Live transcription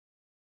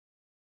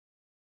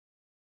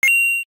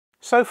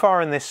So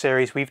far in this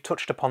series we've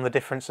touched upon the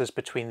differences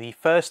between the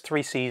first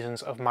 3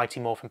 seasons of Mighty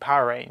Morphin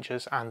Power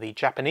Rangers and the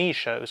Japanese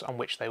shows on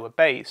which they were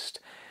based.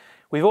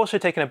 We've also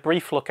taken a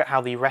brief look at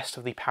how the rest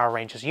of the Power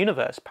Rangers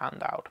universe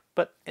panned out,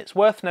 but it's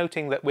worth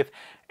noting that with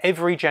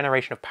every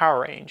generation of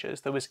Power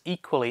Rangers there was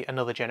equally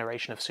another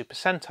generation of Super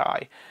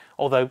Sentai,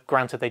 although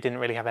granted they didn't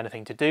really have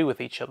anything to do with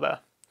each other.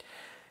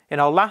 In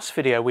our last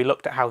video we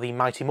looked at how the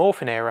Mighty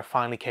Morphin era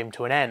finally came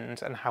to an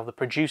end and how the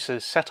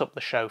producers set up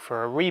the show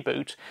for a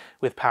reboot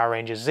with Power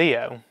Rangers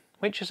Zeo,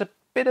 which is a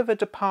bit of a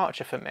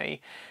departure for me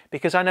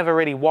because I never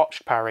really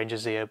watched Power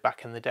Rangers Zeo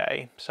back in the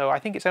day, so I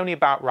think it's only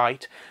about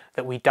right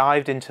that we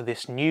dived into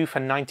this new for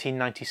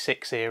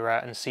 1996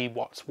 era and see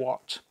what's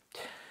what.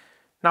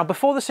 Now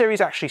before the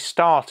series actually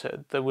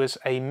started there was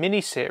a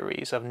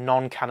mini-series of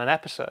non-canon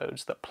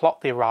episodes that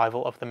plot the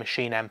arrival of the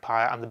Machine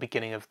Empire and the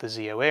beginning of the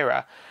Zeo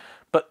era.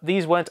 But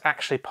these weren't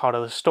actually part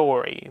of the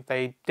story.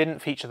 They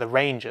didn't feature the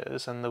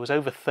Rangers, and there was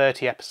over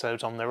 30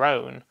 episodes on their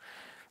own.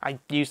 I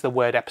use the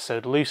word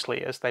episode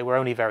loosely as they were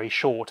only very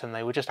short and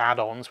they were just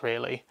add-ons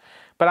really.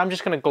 But I'm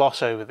just going to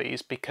gloss over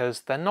these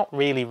because they're not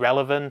really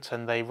relevant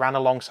and they ran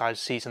alongside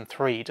season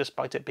 3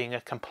 despite it being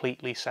a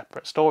completely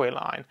separate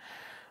storyline.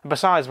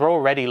 Besides, we're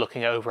already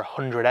looking at over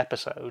 100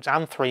 episodes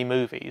and 3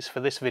 movies for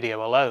this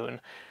video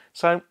alone,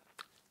 so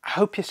I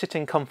hope you're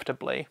sitting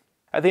comfortably.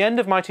 At the end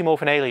of Mighty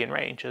Morphin Alien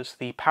Rangers,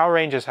 the Power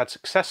Rangers had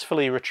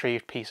successfully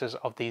retrieved pieces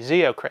of the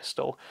Zeo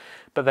Crystal,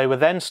 but they were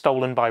then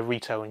stolen by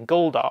Rito and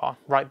Guldar,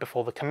 right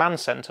before the command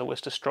centre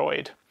was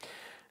destroyed.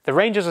 The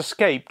Rangers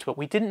escaped, but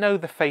we didn't know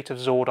the fate of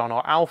Zordon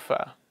or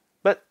Alpha.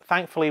 But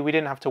thankfully we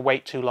didn't have to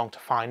wait too long to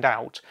find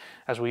out,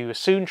 as we were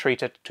soon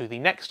treated to the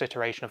next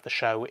iteration of the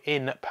show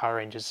in Power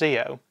Rangers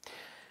Zeo.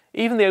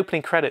 Even the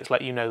opening credits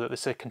let you know that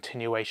this is a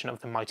continuation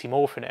of the Mighty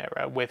Morphin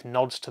era, with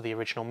nods to the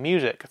original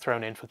music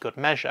thrown in for good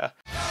measure.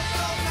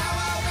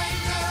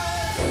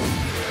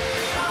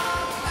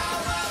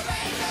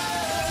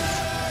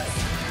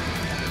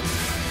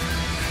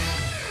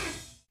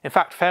 In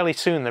fact, fairly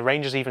soon the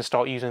Rangers even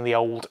start using the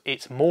old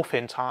 "It's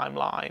Morphin Time"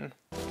 line.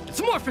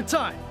 It's Morphin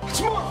Time!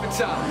 It's Morphin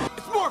Time!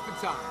 It's Morphin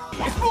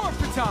Time! It's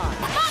Morphin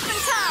Time!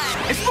 Morphin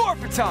Time! It's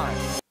Morphin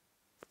Time!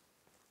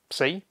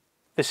 See?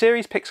 The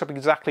series picks up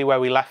exactly where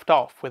we left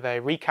off, with a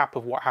recap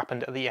of what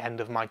happened at the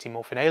end of Mighty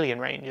Morphin Alien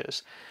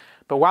Rangers.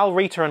 But while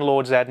Rita and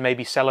Lord Zed may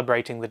be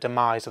celebrating the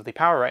demise of the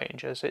Power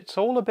Rangers, it's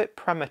all a bit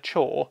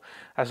premature,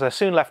 as they're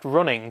soon left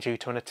running due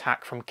to an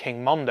attack from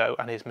King Mondo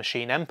and his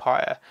Machine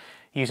Empire,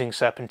 using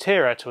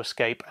Serpentera to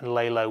escape and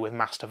lay low with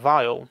Master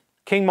Vile.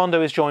 King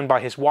Mondo is joined by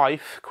his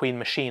wife, Queen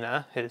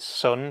Machina, his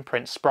son,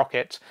 Prince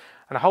Sprocket,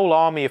 and a whole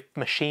army of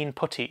machine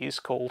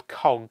putties called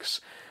Cogs,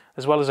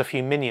 as well as a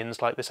few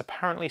minions like this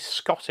apparently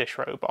Scottish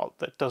robot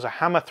that does a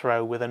hammer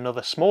throw with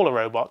another smaller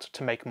robot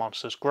to make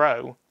monsters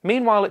grow.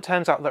 Meanwhile, it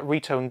turns out that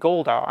Rito and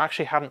Guldar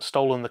actually hadn't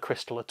stolen the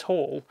crystal at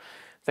all.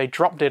 They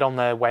dropped it on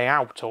their way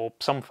out or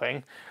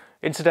something.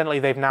 Incidentally,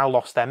 they've now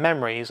lost their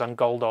memories, and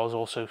Goldar's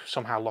also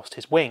somehow lost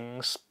his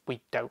wings. We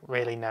don't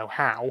really know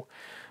how.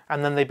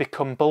 And then they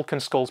become Bulk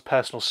and Skull's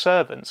personal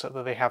servants so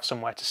that they have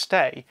somewhere to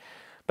stay.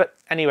 But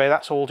anyway,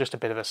 that's all just a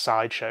bit of a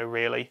sideshow,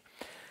 really.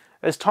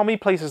 As Tommy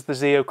places the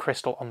Zeo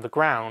Crystal on the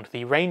ground,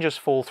 the Rangers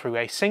fall through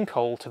a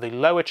sinkhole to the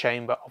lower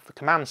chamber of the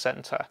command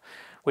centre,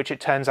 which it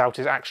turns out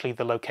is actually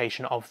the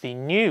location of the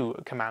new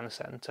command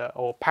centre,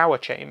 or power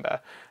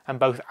chamber, and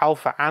both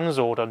Alpha and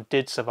Zordon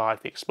did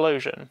survive the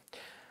explosion.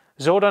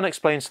 Zordon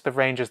explains to the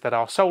Rangers that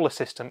our solar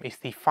system is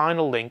the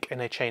final link in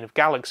a chain of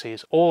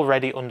galaxies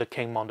already under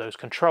King Mondo's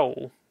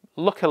control.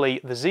 Luckily,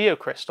 the Zeo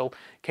Crystal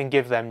can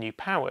give them new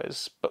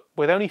powers, but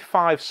with only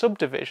 5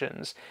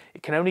 subdivisions,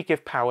 it can only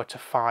give power to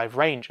 5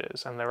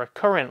 Rangers, and there are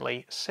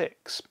currently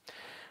 6.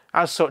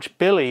 As such,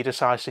 Billy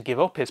decides to give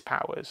up his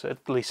powers,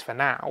 at least for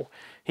now.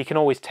 He can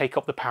always take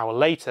up the power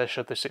later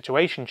should the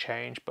situation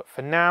change, but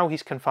for now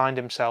he's confined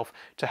himself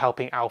to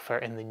helping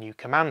Alpha in the new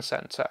command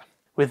centre.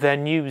 With their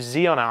new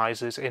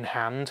Zeonizers in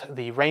hand,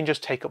 the Rangers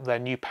take up their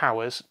new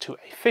powers to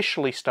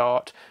officially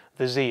start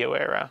the Zeo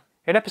era.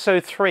 In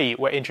episode 3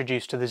 we're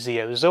introduced to the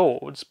Zeo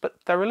Zords, but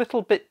they're a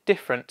little bit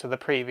different to the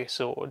previous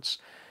Zords.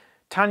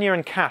 Tanya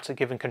and Kat are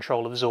given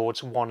control of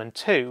Zords 1 and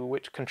 2,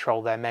 which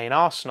control their main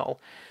arsenal.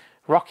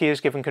 Rocky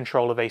is given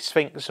control of a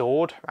Sphinx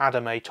Zord,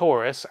 Adam a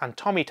Taurus, and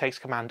Tommy takes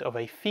command of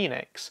a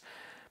Phoenix.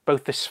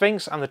 Both the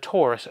Sphinx and the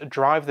Taurus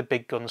drive the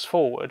big guns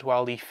forward,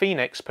 while the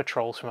Phoenix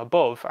patrols from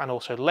above and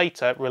also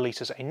later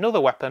releases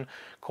another weapon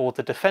called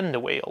the Defender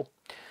Wheel.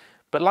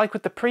 But like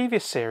with the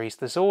previous series,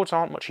 the Zords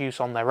aren't much use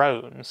on their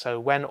own, so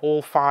when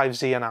all 5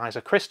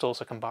 Zeonizer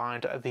crystals are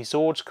combined, the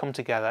Zords come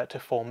together to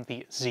form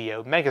the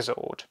Zeo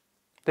Megazord.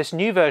 This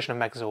new version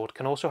of Megazord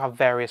can also have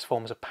various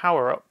forms of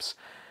power-ups.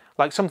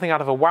 Like something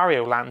out of a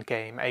Wario Land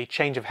game, a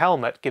change of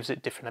helmet gives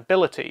it different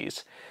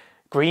abilities.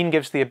 Green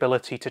gives the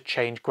ability to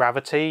change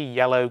gravity,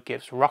 yellow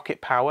gives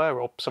rocket power,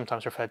 or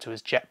sometimes referred to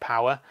as jet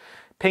power,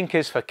 pink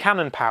is for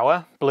cannon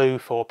power, blue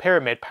for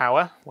pyramid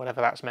power, whatever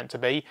that's meant to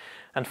be,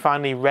 and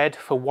finally red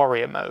for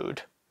warrior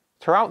mode.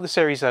 Throughout the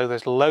series though,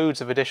 there's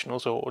loads of additional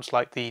Zords,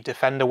 like the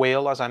Defender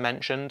Wheel, as I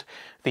mentioned,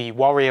 the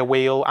Warrior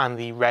Wheel and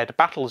the Red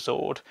Battle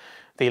Zord,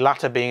 the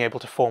latter being able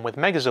to form with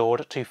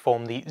Megazord to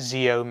form the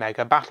Zeo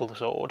Mega Battle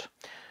Zord.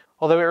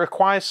 Although it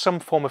requires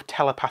some form of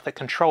telepathic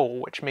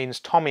control, which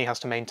means Tommy has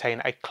to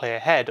maintain a clear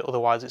head,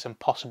 otherwise it's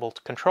impossible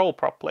to control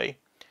properly.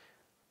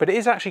 But it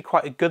is actually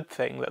quite a good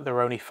thing that there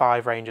are only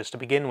 5 Rangers to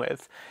begin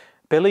with.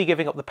 Billy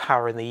giving up the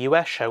power in the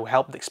US show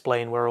helped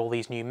explain where all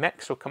these new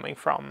mechs were coming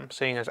from,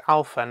 seeing as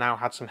Alpha now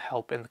had some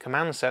help in the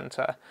command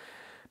centre.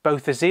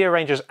 Both the Zeo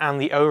Rangers and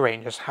the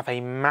O-Rangers have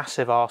a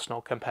massive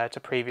arsenal compared to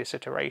previous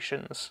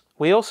iterations.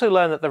 We also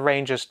learn that the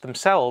Rangers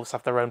themselves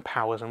have their own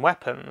powers and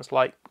weapons,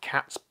 like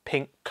Kat's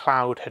pink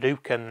cloud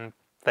Hadouken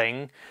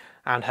thing,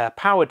 and her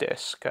power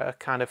disc, a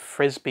kind of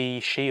frisbee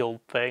shield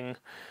thing.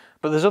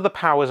 But there's other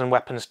powers and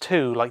weapons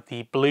too, like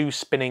the blue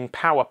spinning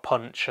power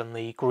punch and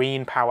the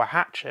green power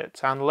hatchet,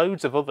 and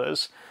loads of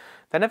others.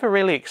 They're never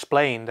really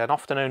explained and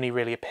often only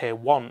really appear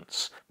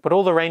once, but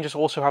all the Rangers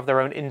also have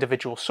their own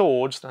individual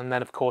swords, and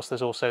then of course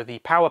there's also the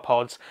power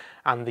pods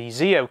and the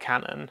Zeo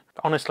cannon.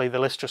 Honestly, the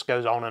list just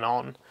goes on and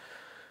on.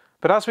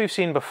 But as we've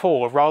seen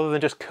before, rather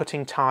than just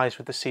cutting ties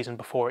with the season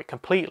before it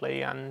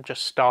completely and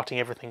just starting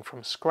everything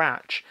from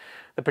scratch,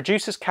 the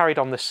producers carried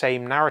on the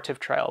same narrative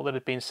trail that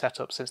had been set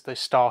up since the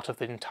start of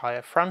the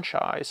entire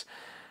franchise.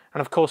 And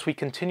of course we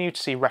continue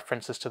to see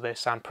references to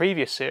this and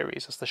previous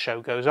series as the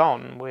show goes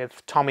on,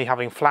 with Tommy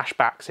having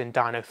flashbacks in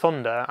Dino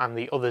Thunder and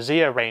the other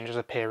Zeo Rangers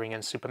appearing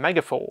in Super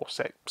Mega Force,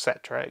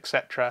 etc,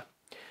 etc.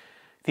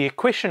 The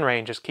Equation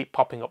Rangers keep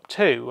popping up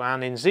too,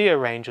 and in Zeo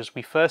Rangers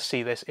we first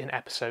see this in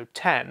episode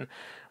 10,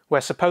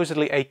 where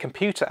supposedly a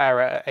computer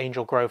error at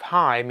Angel Grove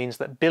High means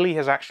that Billy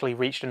has actually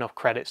reached enough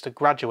credits to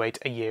graduate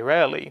a year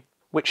early.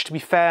 Which, to be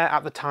fair,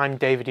 at the time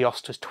David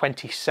Yost was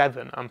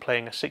 27 and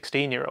playing a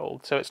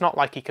 16-year-old, so it's not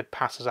like he could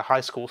pass as a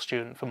high school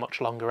student for much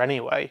longer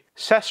anyway.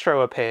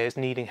 Sestro appears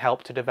needing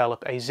help to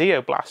develop a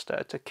Zeo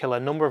Blaster to kill a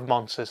number of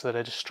monsters that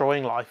are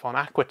destroying life on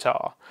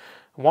Aquitar,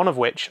 one of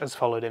which has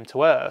followed him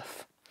to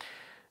Earth.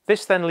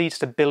 This then leads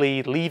to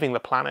Billy leaving the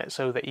planet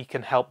so that he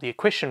can help the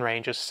Equation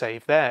Rangers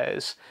save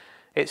theirs.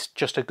 It's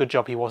just a good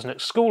job he wasn't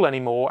at school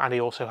anymore and he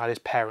also had his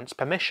parents'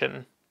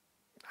 permission.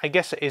 I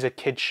guess it is a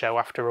kids' show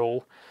after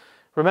all.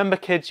 Remember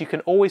kids, you can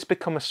always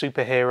become a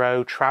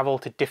superhero, travel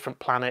to different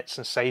planets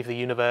and save the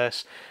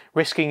universe,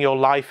 risking your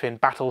life in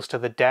battles to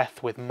the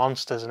death with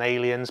monsters and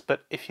aliens,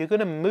 but if you're going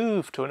to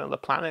move to another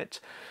planet,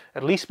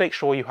 at least make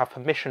sure you have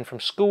permission from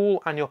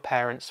school and your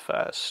parents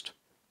first.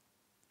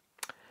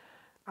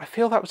 I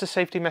feel that was a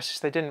safety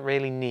message they didn't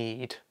really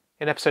need.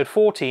 In episode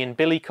 14,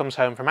 Billy comes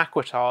home from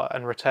Aquitar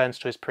and returns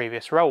to his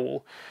previous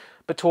role,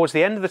 but towards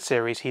the end of the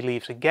series he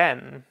leaves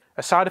again.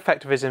 A side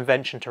effect of his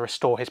invention to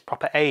restore his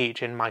proper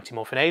age in Mighty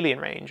Morphin Alien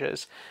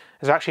Rangers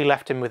has actually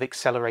left him with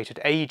accelerated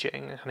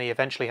aging, and he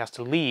eventually has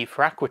to leave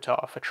for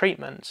Aquitar for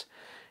treatment.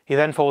 He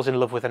then falls in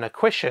love with an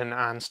Equation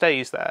and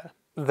stays there.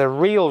 The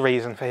real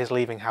reason for his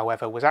leaving,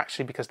 however, was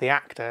actually because the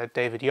actor,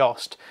 David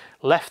Yost,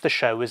 left the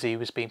show as he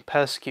was being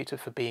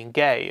persecuted for being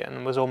gay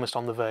and was almost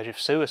on the verge of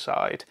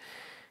suicide.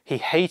 He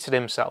hated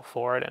himself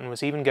for it and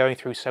was even going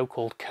through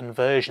so-called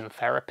conversion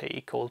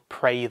therapy called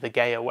Pray the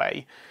Gay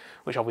Away,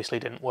 which obviously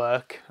didn't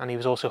work, and he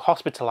was also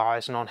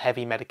hospitalised and on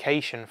heavy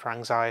medication for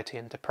anxiety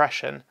and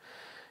depression.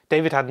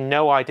 David had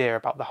no idea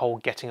about the whole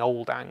getting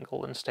old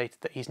angle and stated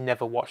that he's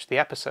never watched the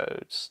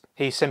episodes.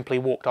 He simply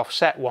walked off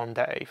set one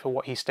day for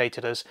what he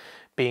stated as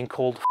being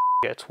called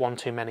f***it one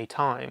too many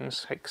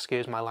times,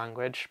 excuse my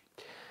language.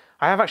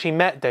 I have actually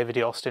met David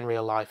Yost in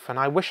real life, and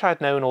I wish I had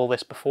known all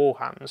this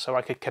beforehand so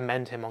I could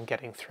commend him on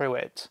getting through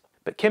it.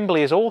 But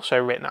Kimberly is also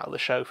written out of the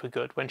show for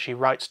good when she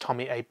writes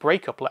Tommy a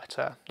breakup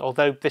letter,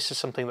 although this is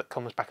something that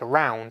comes back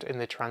around in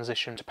the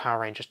transition to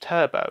Power Rangers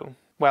Turbo.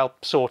 Well,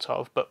 sort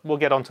of, but we'll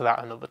get onto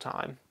that another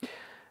time.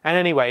 And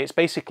anyway, it's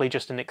basically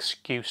just an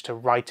excuse to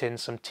write in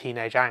some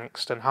teenage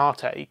angst and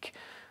heartache.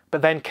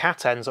 But then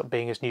Kat ends up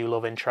being his new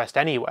love interest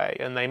anyway,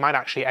 and they might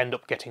actually end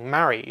up getting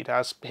married,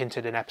 as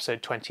hinted in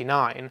episode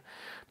 29.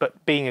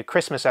 But being a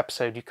Christmas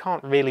episode, you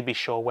can't really be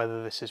sure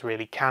whether this is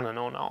really canon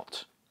or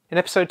not. In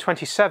episode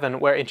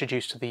 27, we're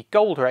introduced to the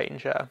Gold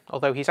Ranger,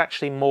 although he's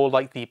actually more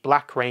like the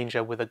Black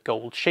Ranger with a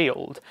gold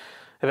shield,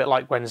 a bit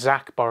like when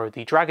Zack borrowed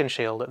the Dragon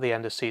Shield at the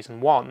end of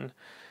Season 1.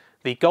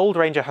 The Gold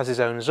Ranger has his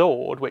own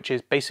Zord, which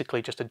is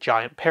basically just a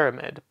giant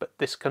pyramid, but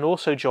this can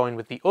also join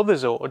with the other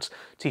Zords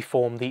to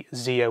form the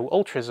Zeo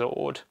Ultra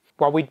Zord.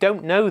 While we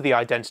don't know the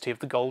identity of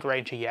the Gold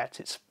Ranger yet,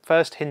 it's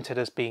first hinted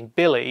as being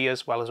Billy,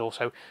 as well as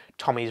also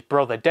Tommy's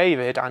brother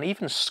David, and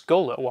even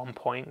Skull at one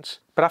point.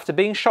 But after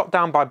being shot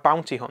down by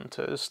bounty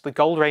hunters, the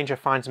Gold Ranger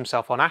finds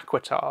himself on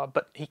Aquitar,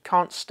 but he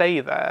can't stay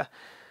there.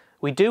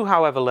 We do,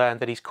 however, learn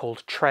that he's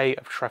called Trey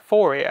of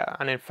Treforia,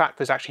 and in fact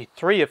there's actually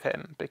 3 of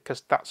him,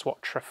 because that's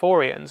what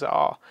Treforians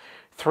are.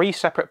 3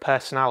 separate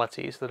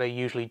personalities that are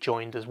usually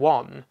joined as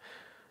one.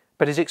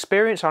 But his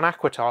experience on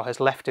Aquitar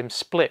has left him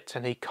split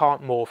and he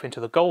can't morph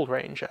into the Gold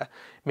Ranger,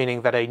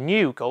 meaning that a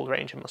new Gold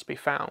Ranger must be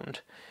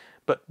found.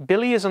 But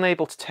Billy is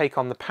unable to take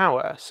on the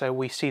power, so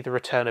we see the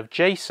return of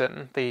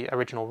Jason, the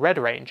original Red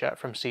Ranger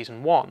from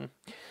Season 1.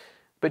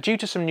 But due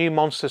to some new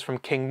monsters from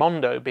King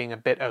Mondo being a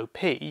bit OP,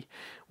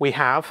 we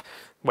have,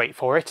 wait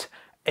for it,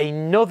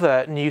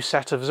 another new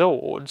set of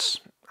Zords.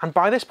 And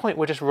by this point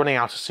we're just running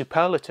out of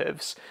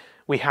superlatives.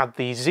 We had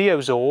the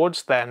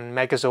Zeozords, then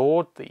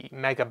Megazord, the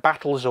Mega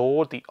Battle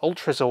Zord, the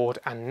Ultra Zord,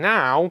 and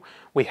now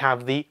we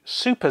have the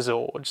Super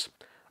Zords.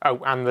 Oh,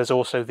 and there's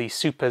also the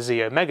Super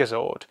Zeo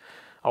Megazord,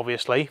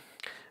 obviously.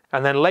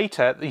 And then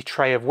later, the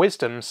Tray of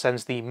Wisdom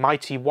sends the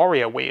Mighty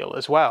Warrior Wheel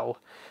as well.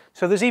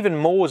 So there's even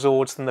more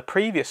Zords than the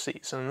previous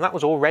season, and that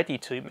was already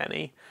too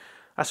many.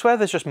 I swear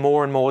there's just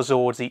more and more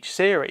Zords each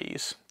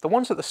series. The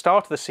ones at the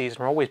start of the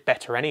season are always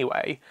better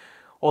anyway,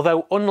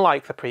 although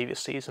unlike the previous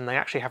season they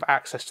actually have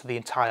access to the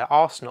entire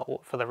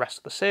arsenal for the rest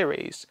of the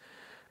series.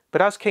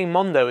 But as King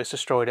Mondo is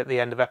destroyed at the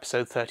end of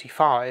episode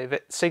 35,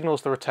 it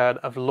signals the return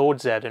of Lord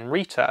Zed and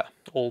Rita,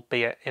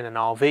 albeit in an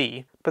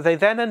RV, but they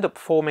then end up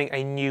forming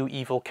a new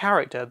evil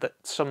character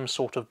that's some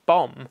sort of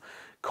bomb,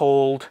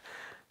 called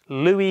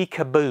Louis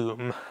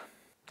Kaboom.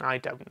 I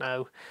don't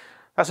know.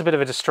 That's a bit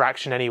of a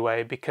distraction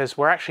anyway, because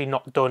we're actually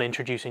not done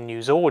introducing new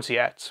Zords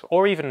yet,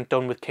 or even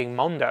done with King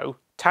Mondo.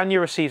 Tanya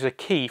receives a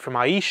key from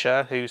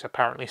Aisha, who's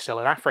apparently still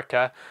in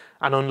Africa,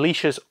 and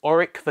unleashes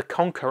Auric the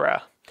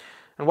Conqueror.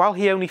 And while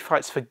he only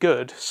fights for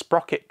good,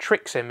 Sprocket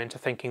tricks him into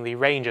thinking the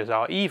Rangers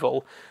are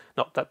evil,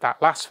 not that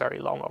that lasts very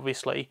long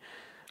obviously,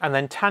 and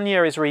then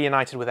Tanya is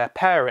reunited with her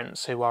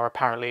parents, who are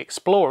apparently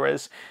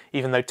explorers,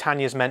 even though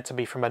Tanya's meant to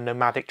be from a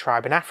nomadic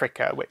tribe in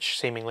Africa, which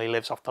seemingly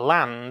lives off the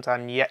land,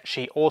 and yet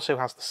she also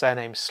has the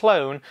surname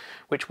Sloan,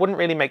 which wouldn't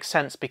really make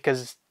sense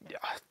because,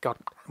 God,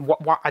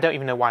 I don't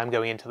even know why I'm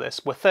going into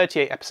this. We're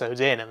 38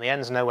 episodes in and the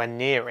end's nowhere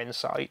near in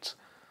sight.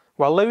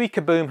 While Louis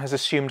Kaboom has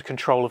assumed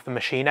control of the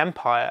Machine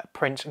Empire,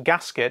 Prince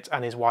Gasket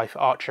and his wife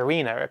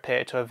Archerina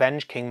appear to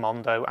avenge King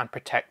Mondo and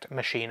protect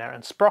Machina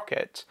and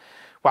Sprocket,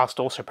 whilst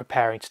also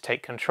preparing to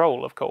take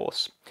control, of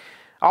course.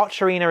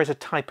 Archerina is a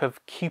type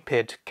of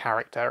Cupid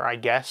character, I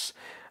guess,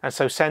 and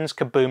so sends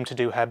Kaboom to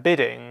do her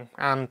bidding,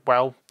 and,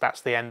 well,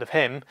 that's the end of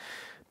him.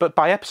 But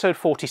by episode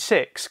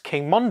 46,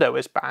 King Mondo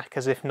is back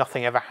as if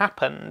nothing ever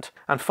happened,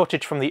 and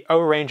footage from the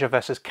Ohranger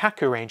vs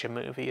Kaku Ranger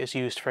movie is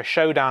used for a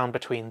showdown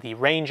between the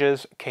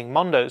Rangers, King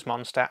Mondo's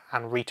monster,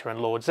 and Rita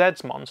and Lord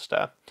Zed's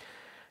monster.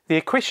 The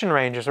Equestrian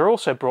Rangers are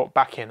also brought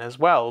back in as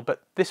well,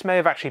 but this may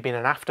have actually been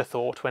an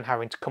afterthought when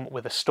having to come up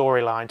with a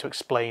storyline to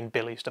explain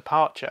Billy's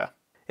departure.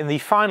 In the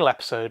final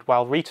episode,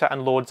 while Rita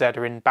and Lord Zed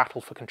are in battle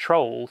for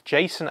control,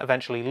 Jason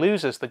eventually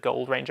loses the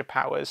Gold Ranger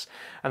powers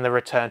and they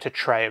return to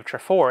Tray of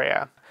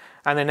Treforia.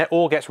 And then it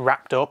all gets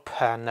wrapped up,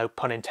 no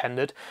pun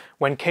intended,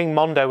 when King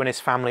Mondo and his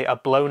family are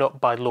blown up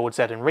by Lord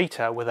Zed and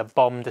Rita with a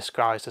bomb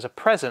disguised as a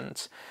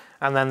present,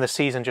 and then the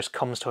season just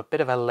comes to a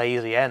bit of a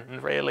lazy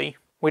end, really.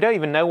 We don't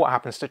even know what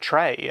happens to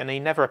Tray, and he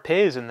never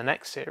appears in the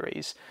next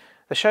series.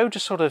 The show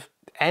just sort of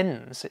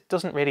ends. It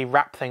doesn't really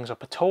wrap things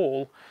up at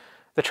all.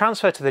 The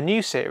transfer to the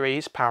new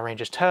series, Power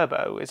Rangers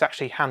Turbo, is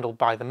actually handled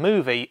by the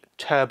movie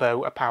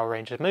Turbo, a Power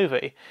Rangers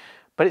movie,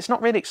 but it's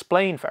not really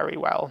explained very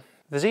well.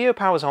 The Zeo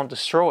powers aren't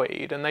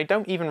destroyed, and they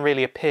don't even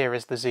really appear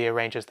as the Zeo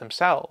Rangers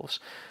themselves.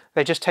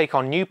 They just take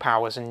on new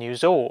powers and new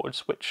Zords,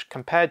 which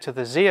compared to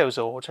the Zeo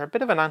Zords are a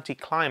bit of an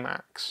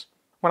anticlimax.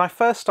 When I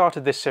first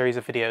started this series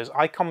of videos,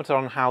 I commented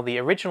on how the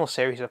original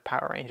series of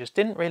Power Rangers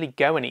didn't really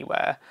go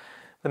anywhere.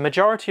 The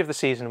majority of the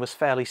season was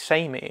fairly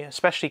samey,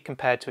 especially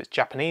compared to its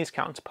Japanese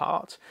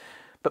counterpart.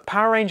 But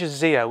Power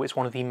Rangers Zeo is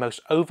one of the most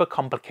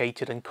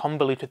overcomplicated and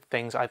convoluted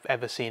things I've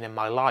ever seen in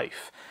my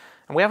life.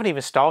 And we haven't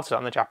even started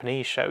on the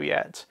Japanese show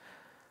yet.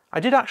 I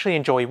did actually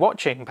enjoy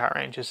watching Power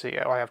Rangers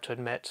Zeo, I have to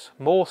admit,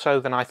 more so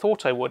than I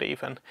thought I would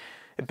even.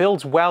 It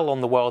builds well on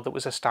the world that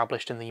was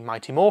established in the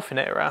Mighty Morphin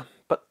era,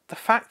 but the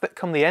fact that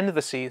come the end of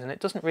the season it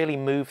doesn't really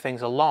move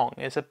things along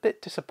is a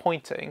bit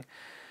disappointing.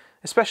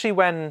 Especially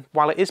when,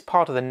 while it is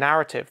part of the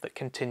narrative that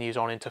continues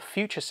on into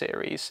future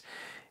series,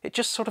 it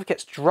just sort of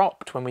gets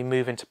dropped when we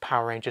move into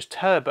Power Rangers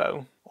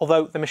Turbo.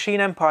 Although the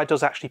Machine Empire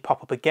does actually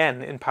pop up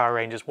again in Power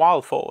Rangers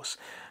Wild Force,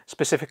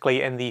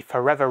 specifically in the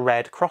Forever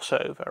Red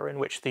crossover, in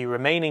which the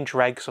remaining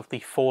dregs of the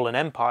Fallen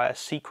Empire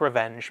seek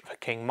revenge for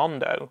King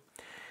Mondo.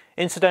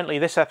 Incidentally,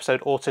 this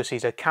episode also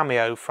sees a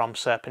cameo from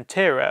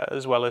Serpentera,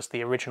 as well as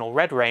the original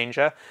Red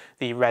Ranger,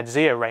 the Red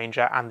Zeo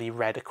Ranger, and the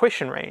Red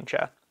Equestrian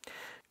Ranger.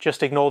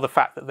 Just ignore the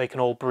fact that they can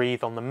all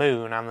breathe on the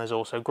moon and there's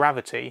also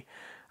gravity,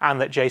 and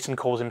that Jason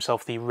calls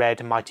himself the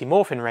Red Mighty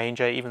Morphin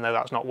Ranger, even though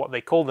that's not what they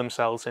call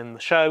themselves in the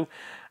show,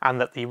 and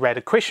that the Red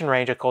Equestrian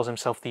Ranger calls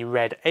himself the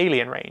Red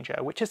Alien Ranger,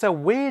 which is a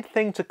weird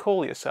thing to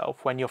call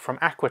yourself when you're from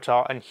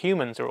Aquitar and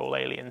humans are all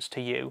aliens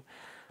to you.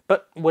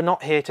 But we're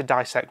not here to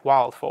dissect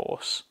Wild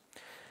Force.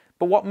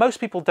 But what most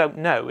people don't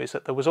know is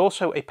that there was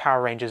also a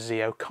Power Rangers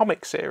Zeo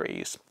comic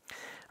series.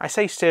 I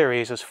say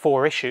series as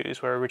 4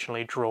 issues were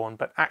originally drawn,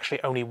 but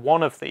actually only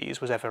one of these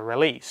was ever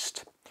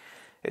released.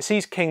 It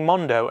sees King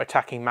Mondo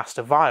attacking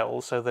Master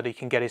Vile so that he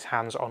can get his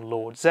hands on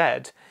Lord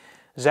Zed.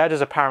 Zed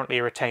has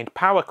apparently retained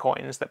power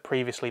coins that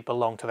previously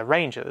belonged to the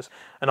Rangers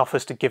and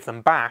offers to give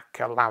them back,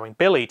 allowing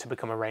Billy to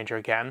become a Ranger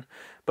again,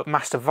 but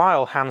Master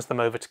Vile hands them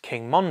over to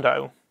King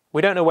Mondo.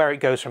 We don't know where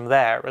it goes from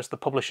there, as the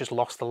publishers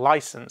lost the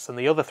license and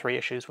the other 3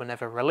 issues were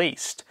never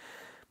released.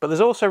 But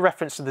there's also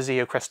reference to the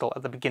Zeo Crystal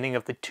at the beginning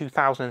of the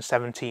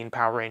 2017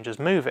 Power Rangers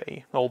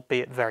movie,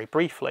 albeit very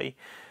briefly,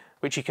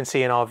 which you can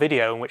see in our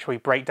video in which we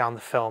break down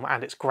the film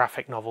and its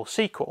graphic novel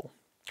sequel.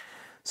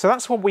 So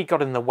that's what we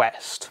got in the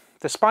West.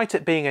 Despite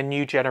it being a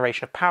new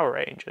generation of Power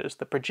Rangers,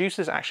 the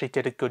producers actually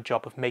did a good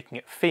job of making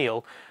it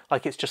feel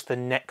like it's just the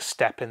next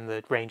step in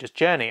the Rangers'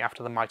 journey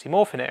after the Mighty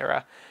Morphin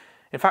era.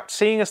 In fact,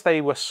 seeing as they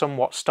were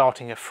somewhat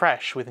starting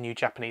afresh with new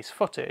Japanese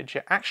footage,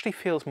 it actually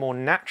feels more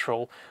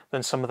natural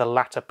than some of the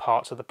latter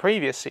parts of the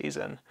previous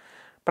season.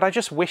 But I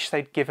just wish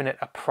they'd given it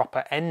a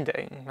proper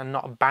ending and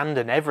not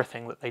abandon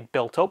everything that they'd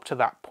built up to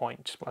that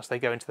point as they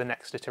go into the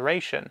next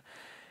iteration.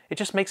 It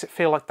just makes it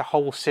feel like the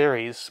whole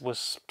series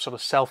was sort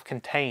of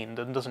self-contained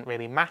and doesn't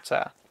really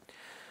matter.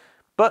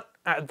 But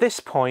at this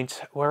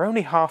point, we're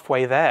only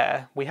halfway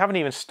there. We haven't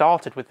even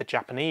started with the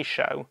Japanese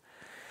show.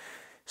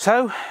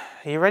 So,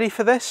 are you ready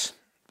for this?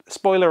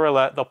 Spoiler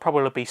alert, there'll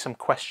probably be some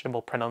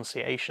questionable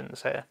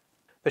pronunciations here.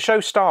 The show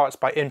starts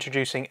by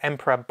introducing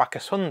Emperor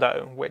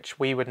Bakasundo, which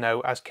we would know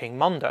as King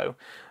Mondo,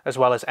 as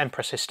well as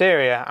Empress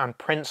Hysteria and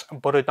Prince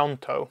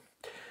Buridonto.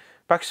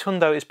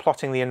 Bakasundo is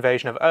plotting the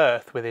invasion of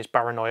Earth with his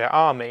Baranoia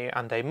army,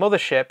 and a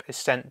mothership is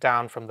sent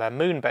down from their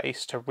moon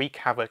base to wreak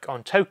havoc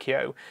on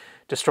Tokyo,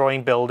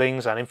 destroying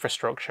buildings and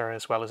infrastructure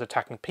as well as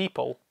attacking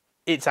people.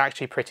 It's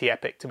actually pretty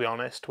epic, to be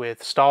honest,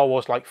 with Star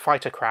Wars-like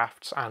fighter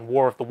crafts and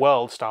War of the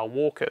Worlds style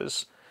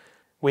walkers.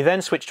 We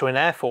then switch to an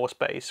Air Force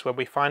base, where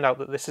we find out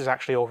that this has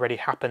actually already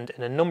happened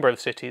in a number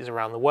of cities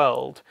around the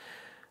world.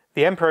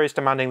 The Emperor is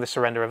demanding the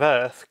surrender of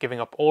Earth, giving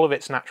up all of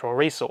its natural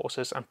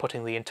resources and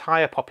putting the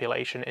entire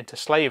population into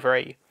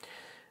slavery.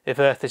 If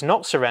Earth is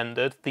not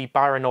surrendered, the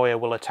Baranoia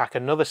will attack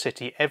another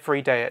city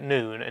every day at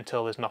noon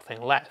until there's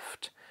nothing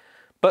left.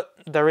 But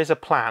there is a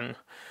plan.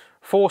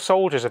 4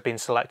 soldiers have been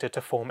selected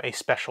to form a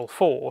special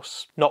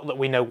force. Not that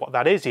we know what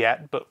that is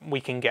yet, but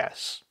we can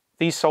guess.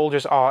 These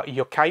soldiers are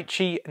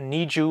Yokaichi,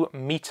 Niju,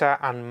 Mita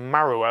and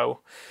Maruo,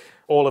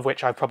 all of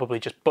which I've probably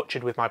just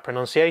butchered with my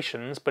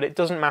pronunciations, but it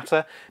doesn't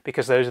matter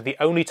because those are the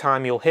only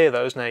time you'll hear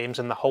those names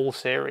in the whole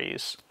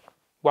series.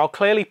 While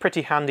clearly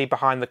pretty handy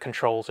behind the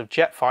controls of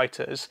jet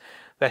fighters,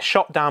 they're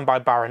shot down by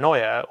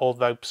Baranoia,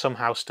 although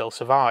somehow still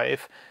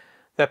survive.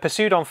 They're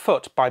pursued on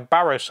foot by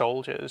Barrow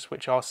soldiers,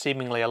 which are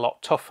seemingly a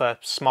lot tougher,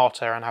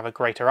 smarter and have a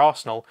greater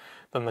arsenal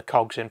than the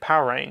cogs in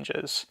Power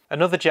Rangers.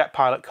 Another jet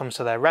pilot comes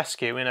to their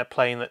rescue in a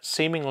plane that's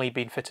seemingly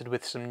been fitted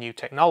with some new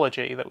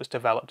technology that was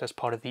developed as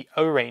part of the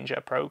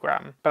Ohranger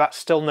program, but that's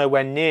still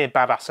nowhere near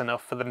badass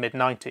enough for the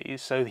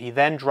mid-90s, so he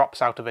then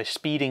drops out of a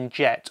speeding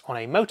jet on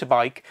a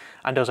motorbike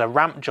and does a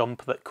ramp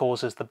jump that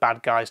causes the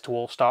bad guys to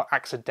all start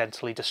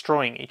accidentally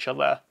destroying each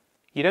other.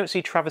 You don't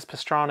see Travis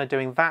Pastrana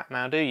doing that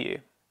now, do you?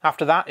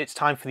 After that, it's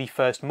time for the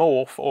first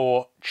morph,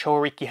 or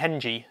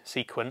Chōriki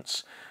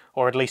sequence,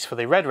 or at least for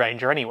the Red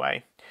Ranger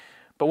anyway.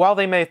 But while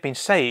they may have been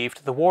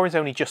saved, the war is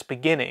only just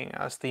beginning,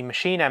 as the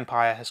Machine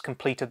Empire has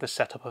completed the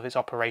setup of its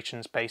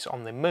operations base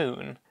on the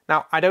moon.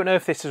 Now, I don't know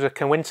if this is a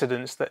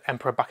coincidence that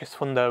Emperor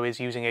Bakasundo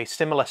is using a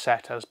similar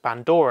set as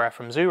Bandora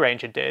from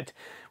Zyuranger did,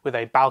 with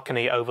a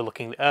balcony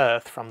overlooking the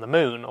Earth from the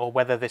moon, or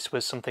whether this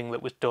was something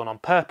that was done on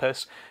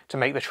purpose to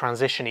make the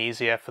transition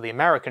easier for the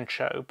American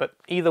show, but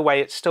either way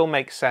it still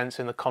makes sense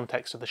in the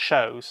context of the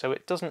show, so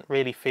it doesn't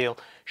really feel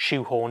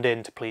shoehorned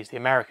in to please the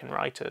American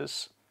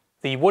writers.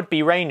 The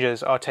would-be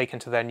Rangers are taken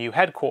to their new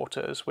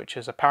headquarters, which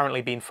has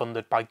apparently been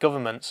funded by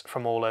governments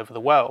from all over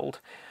the world,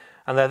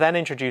 and they're then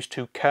introduced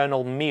to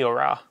Colonel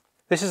Miura.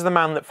 This is the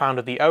man that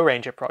founded the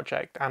Ohranger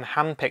project and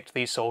handpicked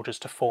these soldiers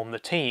to form the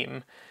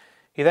team.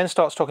 He then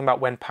starts talking about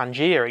when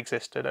Pangaea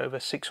existed over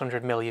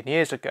 600 million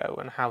years ago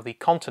and how the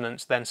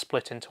continents then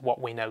split into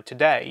what we know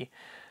today.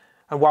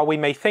 And while we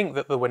may think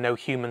that there were no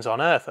humans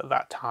on Earth at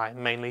that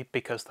time, mainly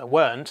because there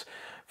weren't,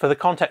 for the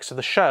context of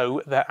the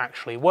show, there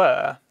actually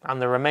were,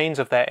 and the remains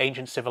of their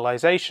ancient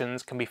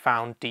civilizations can be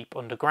found deep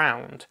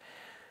underground.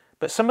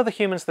 But some of the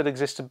humans that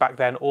existed back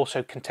then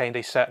also contained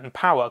a certain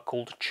power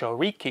called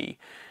Chouriki,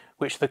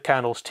 which the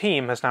Colonel's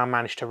team has now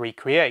managed to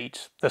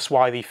recreate, thus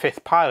why the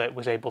 5th pilot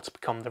was able to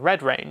become the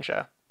Red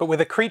Ranger. But with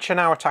a creature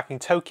now attacking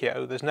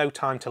Tokyo, there's no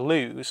time to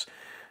lose.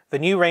 The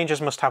new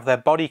Rangers must have their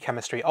body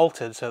chemistry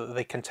altered so that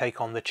they can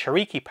take on the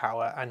Chouriki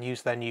power and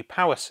use their new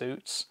power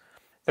suits.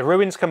 The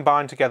ruins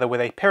combine together with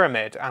a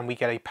pyramid and we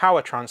get a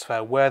power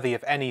transfer worthy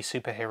of any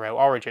superhero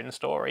origin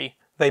story.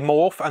 They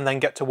morph and then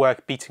get to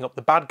work beating up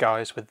the bad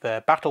guys with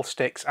their battle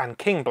sticks and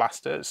king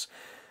blasters.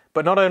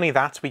 But not only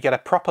that, we get a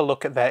proper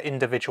look at their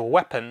individual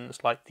weapons,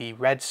 like the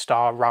Red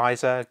Star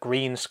Riser,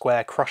 Green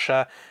Square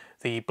Crusher,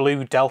 the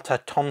Blue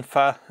Delta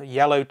Tonfa,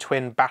 Yellow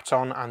Twin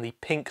Baton and the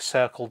Pink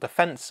Circle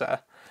Defensor.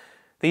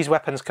 These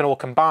weapons can all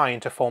combine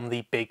to form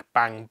the Big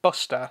Bang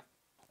Buster.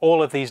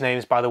 All of these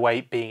names, by the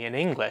way, being in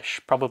English,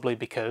 probably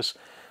because,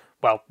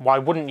 well, why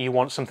wouldn't you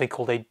want something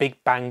called a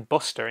Big Bang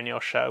Buster in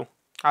your show?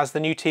 As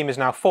the new team is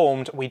now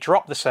formed, we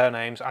drop the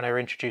surnames and are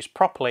introduced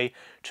properly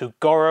to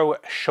Goro,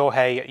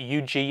 Shohei,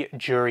 Yuji,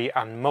 Juri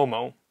and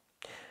Momo.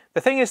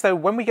 The thing is though,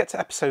 when we get to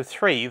episode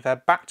 3, they're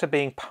back to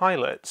being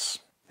pilots.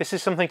 This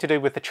is something to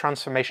do with the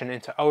transformation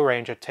into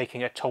Ohranger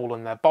taking a toll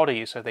on their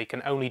bodies, so they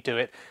can only do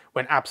it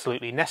when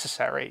absolutely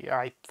necessary,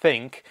 I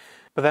think.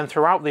 But then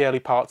throughout the early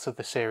parts of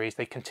the series,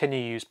 they continue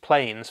to use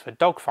planes for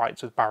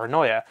dogfights with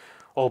Baranoia,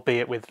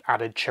 albeit with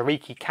added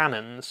Chouriki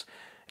cannons.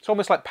 It's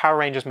almost like Power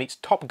Rangers meets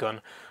Top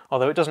Gun,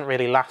 although it doesn't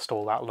really last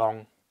all that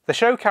long. The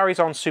show carries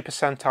on Super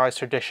Sentai's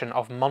tradition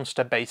of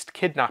monster-based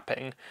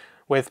kidnapping,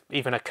 with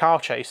even a car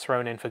chase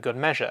thrown in for good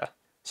measure.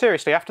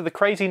 Seriously, after the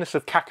craziness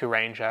of Kaku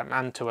Ranger,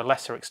 and to a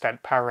lesser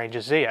extent Power Ranger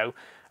Zeo,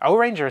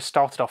 Ohranger has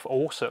started off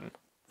awesome.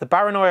 The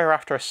Baranoia are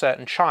after a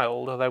certain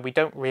child, although we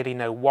don't really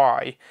know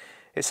why.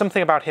 It's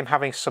something about him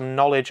having some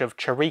knowledge of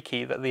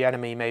Chouriki that the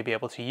enemy may be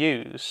able to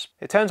use.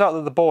 It turns out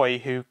that the boy,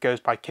 who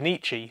goes by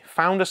Kenichi,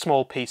 found a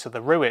small piece of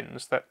the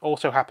ruins that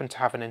also happened to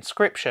have an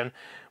inscription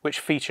which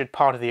featured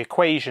part of the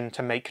equation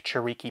to make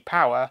Chouriki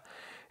power.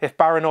 If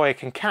Baranoia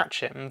can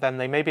catch him, then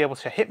they may be able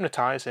to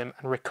hypnotise him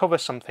and recover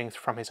something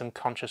from his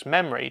unconscious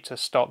memory to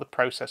start the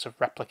process of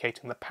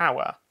replicating the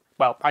power.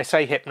 Well, I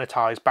say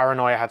hypnotise,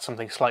 Baranoia had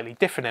something slightly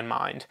different in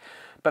mind,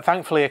 but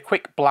thankfully a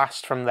quick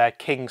blast from their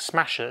King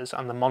Smashers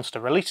and the monster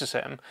releases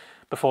him,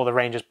 before the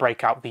Rangers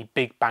break out the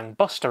Big Bang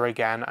Buster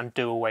again and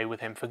do away with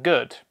him for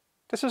good.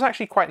 This was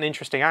actually quite an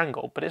interesting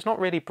angle, but it's not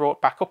really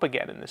brought back up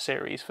again in the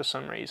series for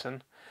some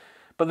reason.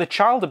 But the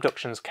child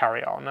abductions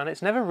carry on, and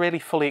it's never really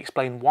fully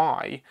explained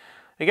why.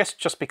 I guess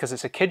just because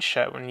it's a kids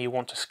show and you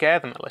want to scare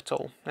them a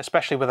little,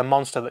 especially with a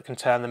monster that can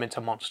turn them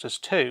into monsters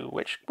too,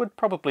 which would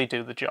probably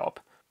do the job.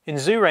 In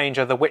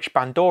Zyuranger, the witch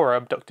Bandora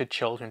abducted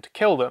children to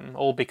kill them,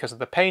 all because of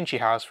the pain she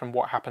has from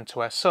what happened to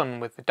her son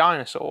with the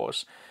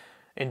dinosaurs.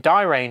 In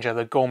Dairanger,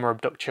 the Gorma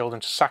abduct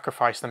children to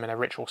sacrifice them in a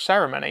ritual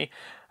ceremony,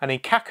 and in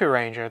Kaku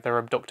Ranger, they're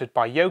abducted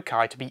by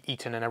yokai to be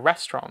eaten in a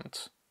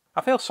restaurant.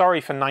 I feel sorry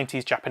for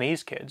 90s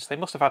Japanese kids, they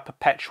must have had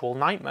perpetual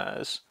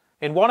nightmares.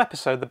 In one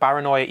episode, the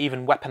Baranoia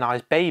even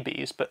weaponised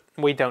babies, but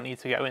we don't need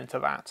to go into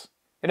that.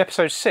 In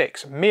episode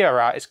 6,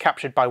 Miura is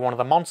captured by one of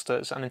the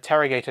monsters and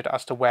interrogated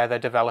as to where they're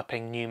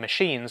developing new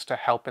machines to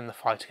help in the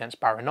fight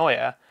against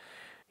Baranoia.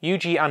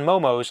 Yuji and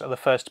Momo's are the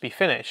first to be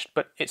finished,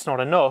 but it's not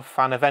enough,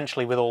 and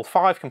eventually with all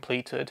 5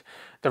 completed,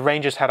 the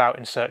Rangers head out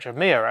in search of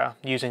Miura,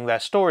 using their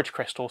storage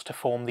crystals to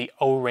form the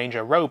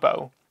Ohranger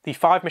Robo. The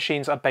 5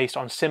 machines are based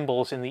on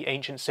symbols in the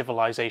ancient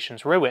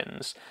civilization's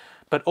ruins,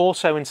 but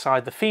also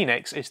inside the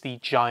Phoenix is the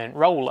Giant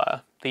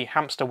Roller, the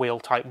hamster wheel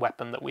type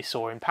weapon that we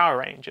saw in Power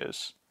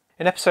Rangers.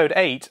 In episode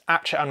 8,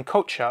 Acha and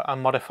Kocha are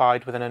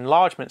modified with an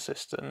enlargement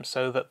system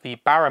so that the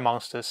Barra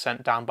monsters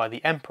sent down by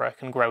the Emperor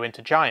can grow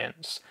into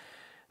giants.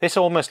 This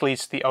almost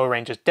leads to the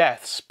Ohrangers'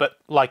 deaths, but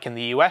like in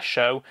the US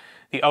show,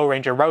 the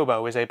Ohranger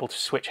Robo is able to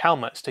switch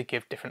helmets to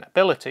give different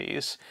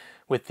abilities,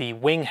 with the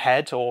Wing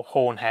Head or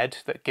Horn Head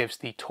that gives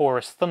the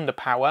Taurus Thunder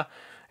power,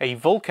 a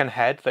Vulcan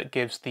Head that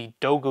gives the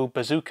Dogu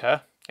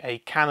Bazooka, a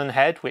Cannon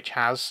Head which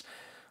has,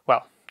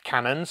 well,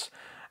 cannons,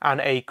 and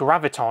a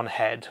Graviton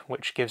Head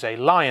which gives a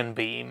Lion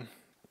Beam,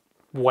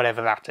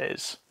 whatever that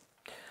is.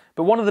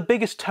 But one of the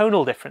biggest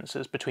tonal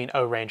differences between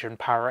Ohranger and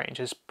Power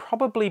Ranger is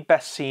probably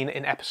best seen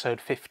in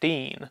episode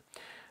 15.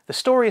 The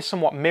story is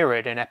somewhat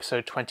mirrored in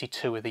episode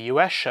 22 of the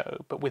US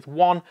show, but with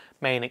one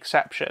main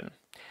exception.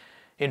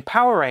 In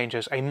Power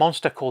Rangers, a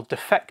monster called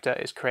Defector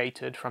is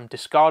created from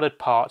discarded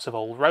parts of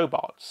old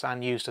robots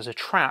and used as a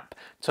trap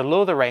to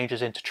lure the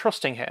Rangers into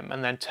trusting him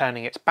and then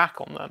turning its back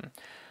on them.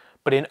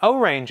 But in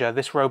Ohranger,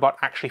 this robot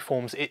actually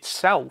forms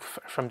itself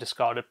from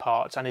discarded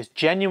parts and is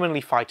genuinely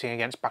fighting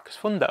against Bacchus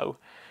Fundo.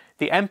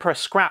 The Emperor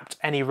scrapped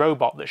any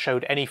robot that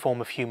showed any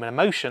form of human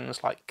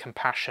emotions, like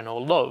compassion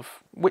or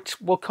love, which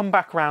will come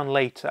back around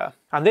later.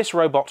 And this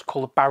robot,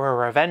 called Barra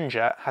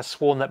Revenger, has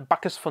sworn that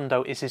Bacchus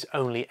Fundo is his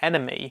only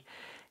enemy.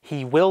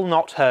 He will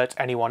not hurt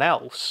anyone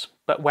else,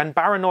 but when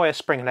Baranoia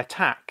spring an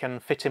attack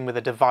and fit him with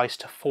a device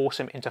to force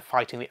him into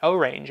fighting the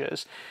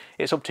Ohrangers,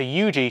 it's up to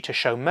Yuji to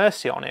show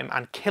mercy on him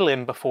and kill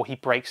him before he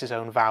breaks his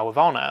own vow of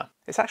honour.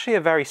 It's actually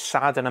a very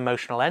sad and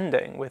emotional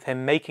ending, with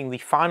him making the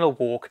final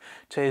walk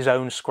to his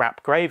own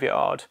scrap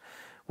graveyard.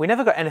 We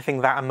never got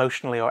anything that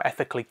emotionally or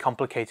ethically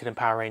complicated in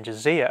Power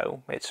Rangers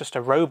Zeo. It's just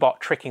a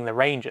robot tricking the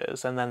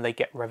Rangers and then they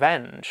get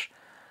revenge.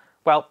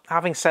 Well,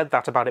 having said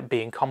that about it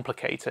being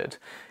complicated,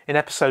 in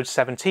episode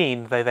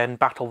 17 they then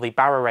battle the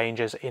Barra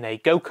Rangers in a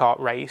go-kart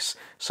race,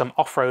 some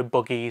off-road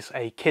buggies,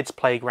 a kids'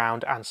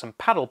 playground and some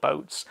paddle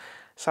boats,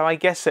 so I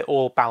guess it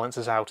all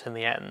balances out in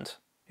the end.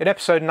 In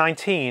episode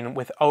 19,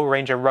 with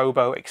Ohranger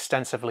Robo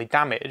extensively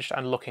damaged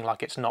and looking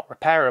like it's not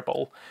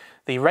repairable,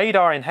 the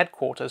radar in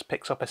headquarters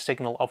picks up a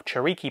signal of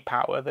Chouriki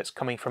power that's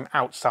coming from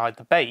outside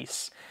the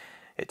base.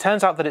 It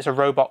turns out that it's a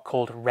robot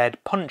called Red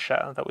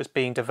Puncher that was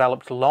being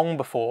developed long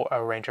before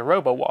Ohranger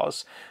Robo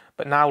was,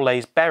 but now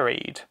lays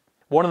buried.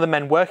 One of the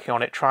men working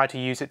on it tried to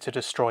use it to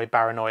destroy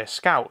Baranoia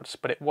scouts,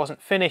 but it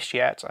wasn't finished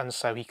yet and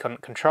so he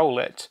couldn't control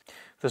it.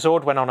 The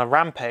Zord went on a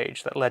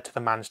rampage that led to the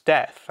man's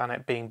death and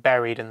it being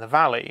buried in the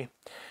valley.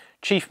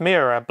 Chief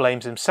Mira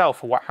blames himself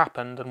for what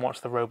happened and wants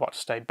the robot to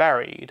stay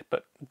buried,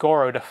 but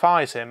Goro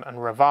defies him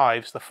and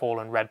revives the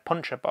fallen Red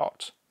Puncher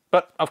bot.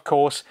 But, of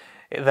course,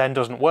 it then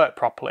doesn't work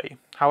properly.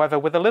 However,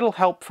 with a little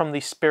help from the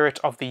spirit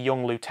of the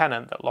young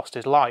lieutenant that lost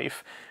his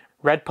life,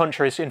 Red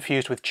Puncher is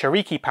infused with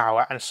Chouriki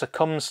power and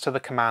succumbs to the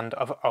command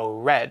of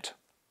O-Red.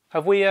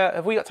 Have we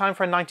got time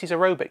for a 90s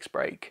aerobics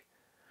break?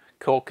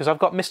 Cool, because I've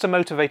got Mr.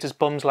 Motivator's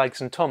bums, legs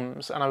and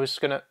tums, and I was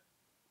gonna...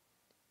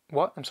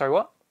 What? I'm sorry,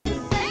 what?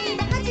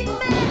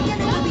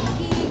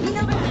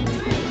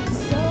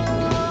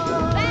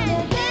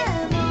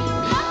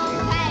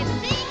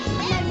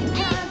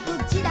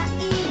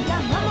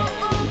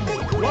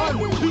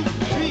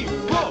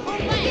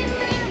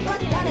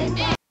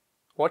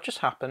 What just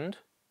happened?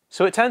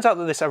 So it turns out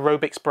that this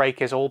aerobics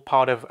break is all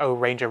part of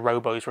Ohranger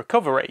Robo's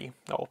recovery,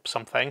 or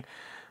something.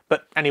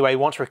 But anyway,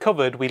 once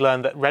recovered, we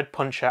learn that Red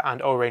Puncher and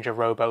Ohranger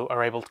Robo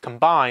are able to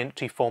combine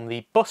to form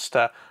the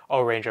Buster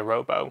Ohranger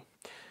Robo.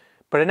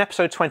 But in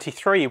episode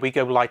 23, we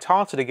go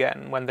light-hearted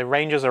again, when the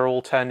Rangers are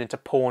all turned into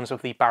pawns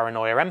of the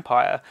Baranoia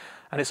Empire,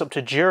 and it's up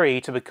to Jury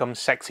to become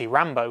Sexy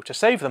Rambo to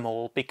save them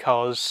all,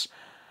 because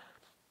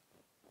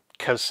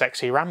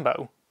Sexy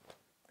Rambo.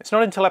 It's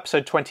not until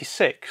episode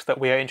 26 that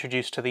we are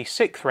introduced to the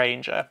 6th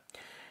Ranger.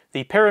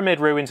 The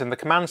pyramid ruins in the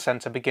command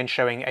centre begin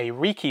showing a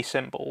Riki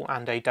symbol,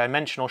 and a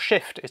dimensional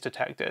shift is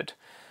detected.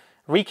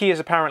 Riki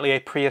is apparently a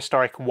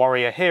prehistoric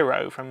warrior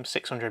hero from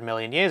 600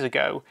 million years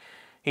ago.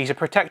 He's a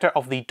protector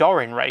of the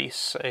Dorin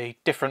race, a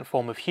different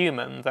form of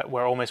human that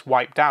were almost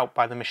wiped out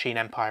by the Machine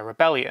Empire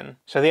Rebellion.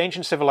 So the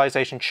ancient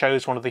civilization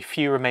chose one of the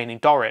few remaining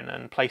Dorin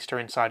and placed her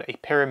inside a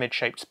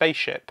pyramid-shaped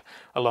spaceship,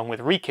 along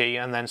with Riki,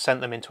 and then sent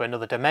them into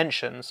another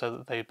dimension so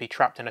that they would be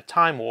trapped in a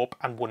time warp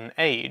and wouldn't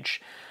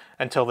age,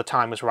 until the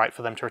time was right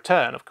for them to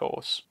return, of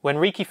course. When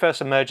Riki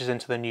first emerges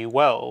into the new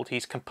world,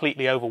 he's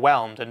completely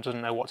overwhelmed and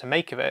doesn't know what to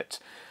make of it.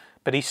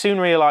 But he soon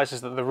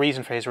realises that the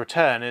reason for his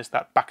return is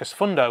that Bacchus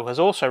Fundo has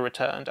also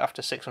returned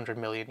after 600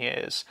 million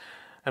years.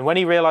 And when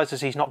he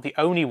realises he's not the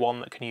only one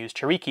that can use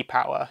Chouriki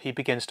power, he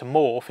begins to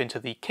morph into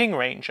the King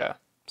Ranger.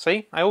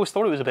 See? I always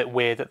thought it was a bit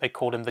weird that they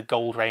called him the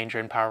Gold Ranger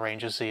in Power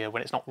Rangers Zeo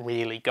when it's not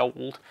really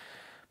gold.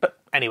 But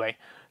anyway,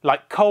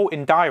 like Ko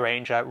in Die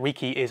Ranger,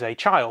 Riki is a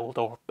child,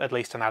 or at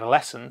least an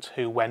adolescent,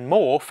 who when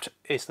morphed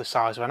is the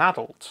size of an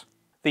adult.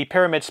 The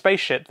pyramid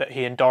spaceship that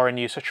he and Dorin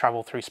use to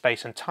travel through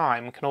space and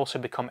time can also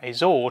become a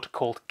Zord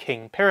called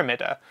King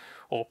Pyramida,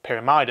 or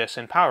Pyramidus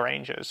in Power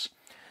Rangers.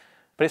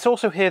 But it's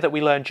also here that we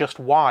learn just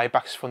why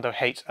Bacchus Fundo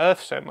hates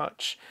Earth so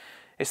much.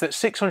 It's that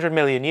 600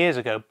 million years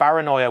ago,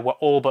 Baranoia were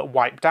all but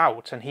wiped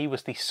out, and he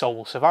was the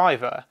sole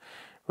survivor.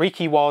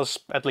 Riki was,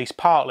 at least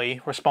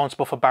partly,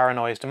 responsible for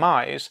Baranoia's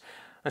demise,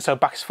 and so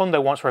Bacchus Fundo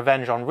wants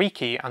revenge on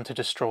Riki and to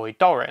destroy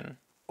Dorin.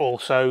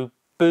 Also,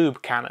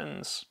 boob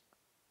cannons.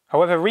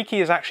 However,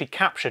 Riki is actually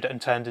captured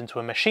and turned into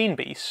a machine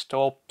beast,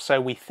 or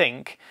so we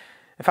think.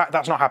 In fact,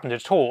 that's not happened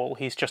at all.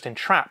 He's just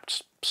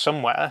entrapped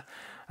somewhere,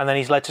 and then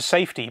he's led to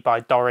safety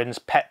by Dorin's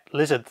pet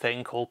lizard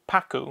thing called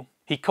Paku.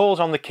 He calls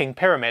on the King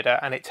Pyramida,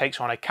 and it takes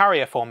on a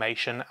carrier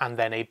formation and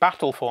then a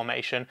battle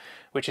formation,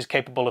 which is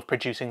capable of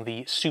producing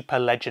the Super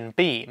Legend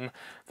Beam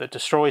that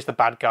destroys the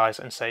bad guys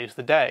and saves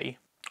the day.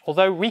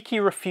 Although Riki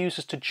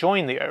refuses to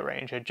join the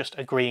Ohranger, just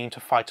agreeing to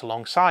fight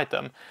alongside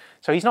them,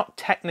 so he's not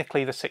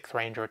technically the 6th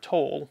Ranger at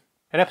all.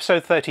 In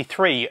episode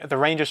 33, the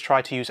Rangers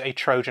try to use a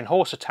Trojan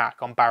horse attack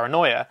on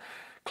Baranoia,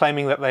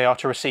 claiming that they are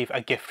to receive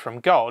a gift from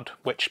God,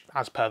 which,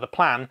 as per the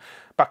plan,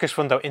 Bacchus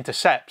Fundo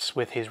intercepts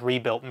with his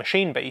rebuilt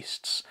machine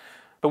beasts.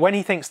 But when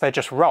he thinks they're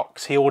just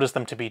rocks, he orders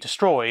them to be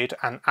destroyed,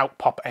 and out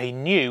pop a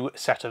new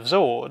set of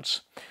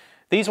Zords.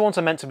 These ones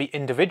are meant to be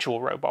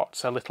individual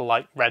robots, a little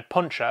like Red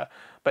Puncher,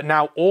 but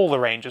now all the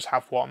Rangers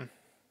have one.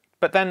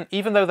 But then,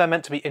 even though they're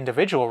meant to be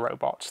individual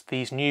robots,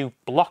 these new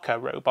Blocker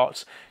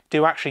robots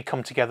do actually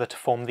come together to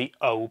form the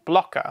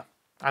O-Blocker.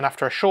 And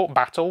after a short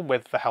battle,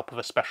 with the help of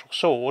a special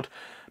sword,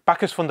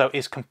 Bacchus Fundo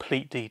is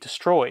completely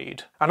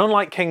destroyed. And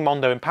unlike King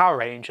Mondo in Power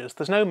Rangers,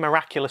 there's no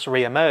miraculous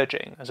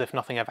re-emerging, as if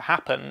nothing ever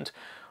happened,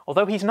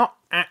 although he's not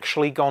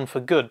actually gone for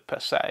good per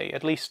se,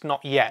 at least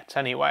not yet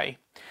anyway.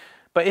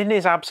 But in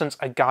his absence,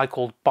 a guy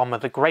called Bomber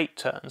the Great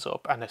turns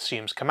up and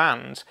assumes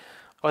command,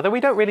 although we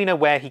don't really know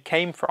where he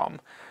came from.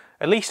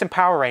 At least in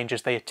Power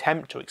Rangers they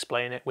attempt to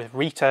explain it, with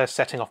Rita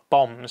setting off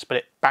bombs but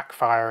it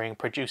backfiring,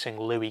 producing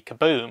Louis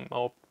Kaboom,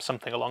 or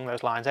something along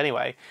those lines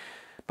anyway.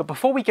 But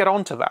before we get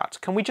on to that,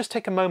 can we just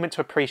take a moment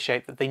to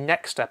appreciate that the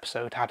next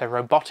episode had a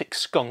robotic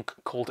skunk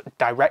called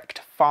Direct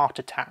Fart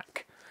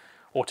Attack,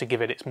 or to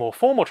give it its more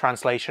formal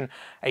translation,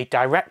 a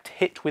direct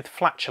hit with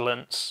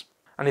flatulence.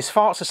 And his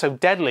farts are so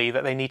deadly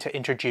that they need to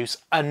introduce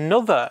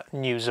another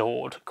new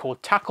Zord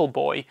called Tackle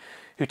Boy,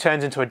 who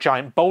turns into a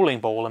giant bowling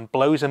ball and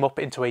blows him up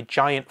into a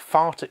giant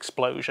fart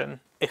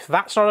explosion. If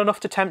that's not enough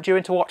to tempt you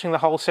into watching the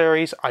whole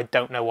series, I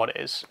don't know what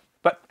is.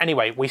 But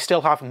anyway, we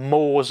still have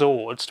more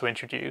Zords to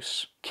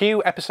introduce.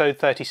 Cue episode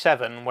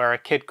 37, where a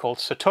kid called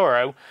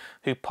Satoru,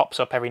 who pops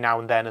up every now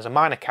and then as a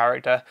minor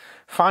character,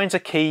 finds a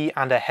key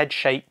and a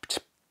head-shaped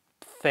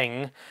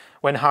thing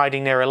when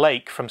hiding near a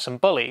lake from some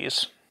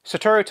bullies.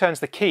 Satoru turns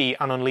the key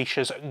and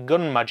unleashes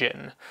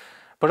Gunmajin,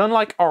 but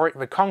unlike Auric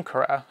the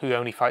Conqueror, who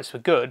only fights for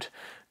good,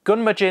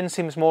 Gunmajin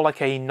seems more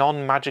like a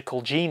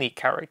non-magical genie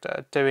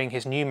character doing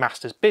his new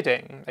master's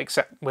bidding,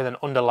 except with an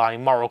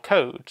underlying moral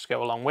code to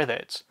go along with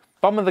it.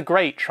 Bomber the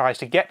Great tries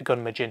to get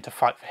Gunmajin to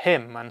fight for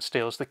him and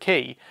steals the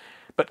key,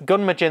 but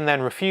Gunmajin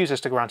then refuses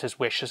to grant his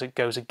wish as it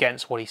goes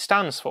against what he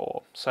stands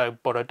for, so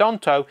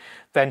Borodonto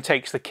then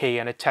takes the key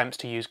and attempts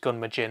to use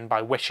Gunmajin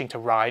by wishing to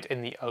ride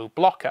in the O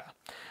blocker.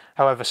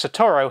 However,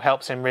 Satoru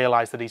helps him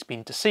realise that he's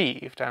been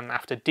deceived, and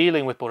after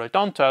dealing with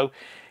Borodonto,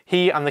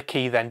 he and the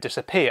key then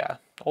disappear,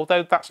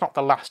 although that's not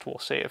the last we'll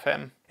see of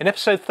him. In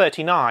episode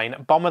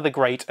 39, Bomber the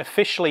Great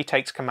officially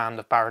takes command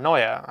of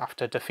Baranoia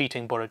after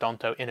defeating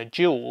Borodonto in a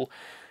duel,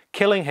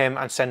 killing him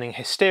and sending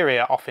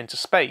Hysteria off into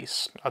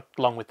space,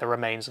 along with the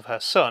remains of her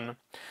son.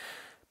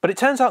 But it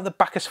turns out that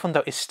Bacchus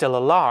Fundo is still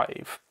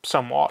alive,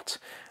 somewhat,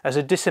 as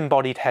a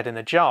disembodied head in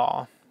a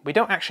jar. We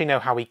don't actually know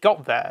how he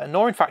got there,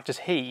 nor in fact does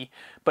he,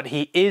 but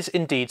he is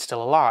indeed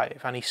still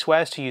alive, and he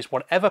swears to use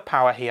whatever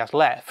power he has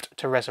left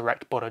to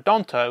resurrect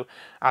Borodonto,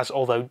 as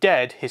although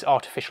dead, his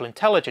artificial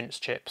intelligence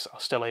chips are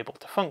still able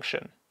to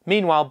function.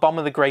 Meanwhile,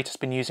 Bomber the Great has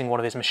been using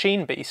one of his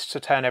machine beasts to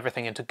turn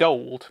everything into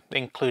gold,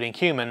 including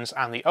humans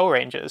and the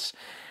Ohrangers.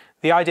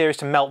 The idea is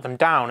to melt them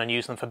down and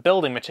use them for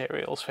building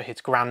materials for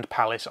his grand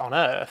palace on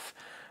Earth.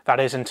 That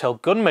is until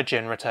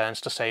Gunmajin returns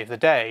to save the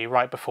day,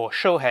 right before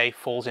Shohei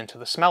falls into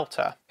the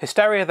smelter.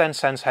 Hysteria then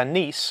sends her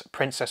niece,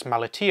 Princess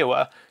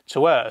Malitiwa,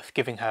 to Earth,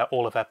 giving her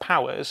all of her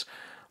powers,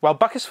 while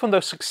Bacchus Fundo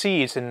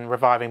succeeds in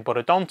reviving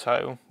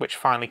Borodonto, which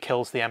finally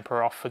kills the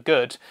Emperor off for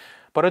good.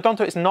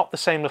 Borodonto is not the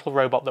same little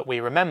robot that we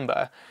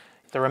remember.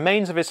 The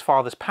remains of his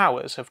father's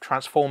powers have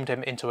transformed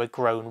him into a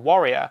grown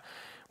warrior,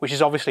 which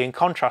is obviously in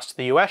contrast to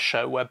the US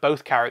show where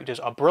both characters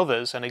are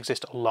brothers and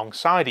exist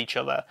alongside each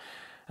other.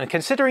 And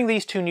considering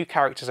these two new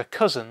characters are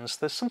cousins,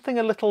 there's something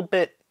a little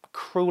bit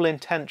cruel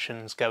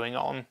intentions going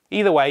on.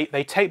 Either way,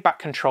 they take back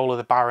control of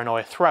the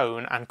Baranoia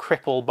throne and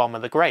cripple Bomber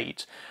the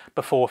Great,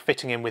 before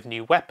fitting him with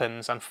new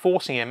weapons and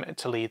forcing him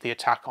to lead the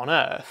attack on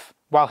Earth.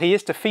 While he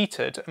is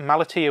defeated,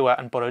 Malitiwa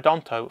and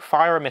Borodonto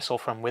fire a missile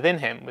from within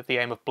him with the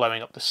aim of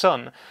blowing up the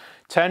sun,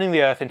 turning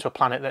the Earth into a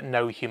planet that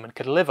no human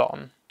could live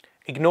on.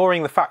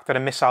 Ignoring the fact that a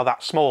missile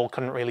that small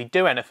couldn't really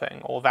do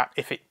anything, or that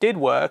if it did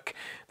work,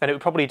 then it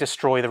would probably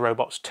destroy the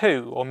robots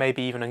too, or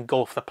maybe even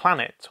engulf the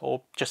planet,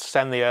 or just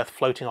send the Earth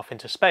floating off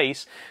into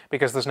space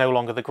because there's no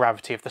longer the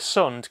gravity of the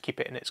sun to keep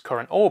it in its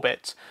current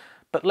orbit.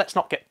 But let's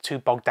not get too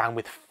bogged down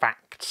with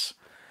facts.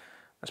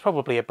 There's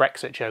probably a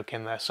Brexit joke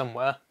in there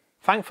somewhere.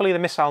 Thankfully, the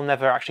missile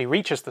never actually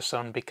reaches the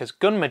sun because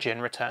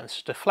Gunmajin returns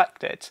to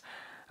deflect it.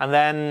 And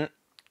then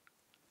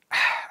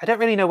I don't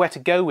really know where to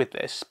go with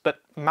this, but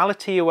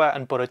Malitiwa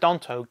and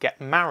Borodonto get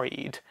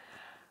married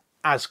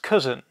as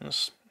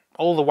cousins,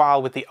 all the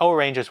while with the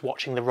Ohrangers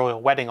watching the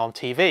royal wedding on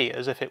TV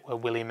as if it were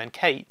William and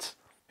Kate.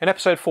 In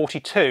episode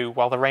 42,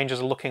 while the Rangers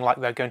are looking like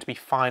they're going to be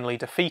finally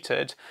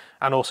defeated,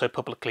 and also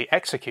publicly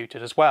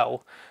executed as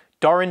well,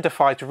 Dorin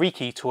defies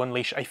Riki to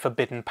unleash a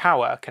forbidden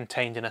power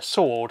contained in a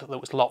sword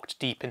that was locked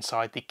deep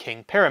inside the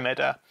King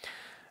Pyramida.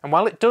 And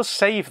while it does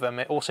save them,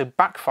 it also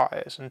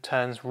backfires and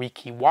turns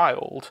Riki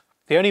wild.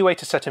 The only way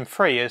to set him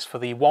free is for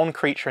the one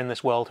creature in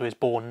this world who is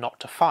born not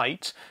to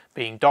fight,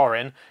 being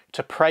Dorin,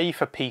 to pray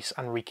for peace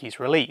and Riki's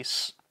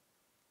release.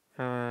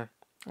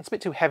 It's a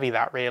bit too heavy,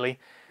 that, really.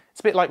 It's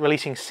a bit like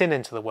releasing sin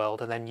into the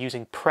world and then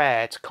using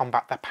prayer to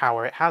combat the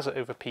power it has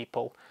over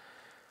people.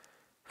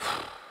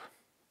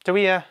 Do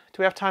we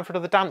have time for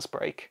another dance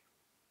break?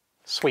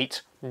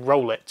 Sweet,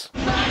 roll it.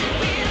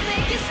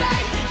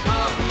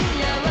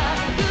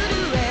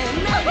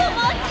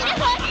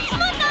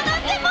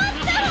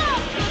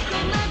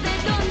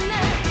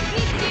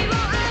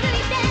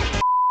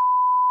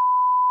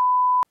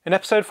 In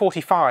episode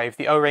 45,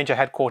 the Ohranger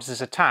headquarters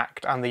is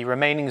attacked and the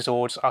remaining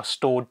Zords are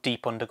stored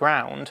deep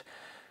underground.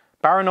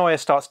 Baranoia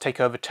starts to take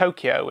over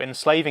Tokyo,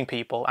 enslaving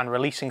people and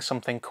releasing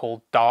something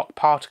called dark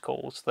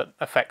particles that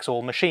affects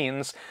all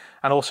machines,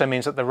 and also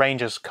means that the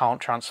Rangers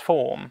can't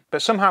transform.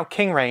 But somehow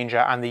King Ranger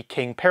and the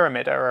King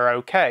Pyramida are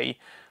okay,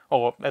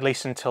 or at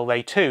least until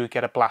they too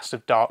get a blast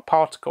of dark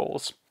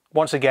particles.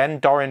 Once again,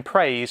 Dorin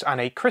prays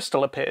and a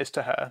crystal appears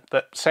to her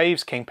that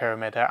saves King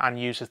Pyramida and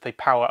uses the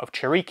power of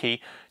Chouriki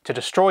to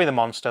destroy the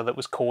monster that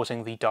was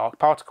causing the dark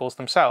particles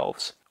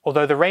themselves.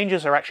 Although the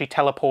Rangers are actually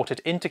teleported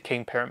into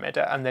King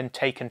Pyramida and then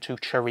taken to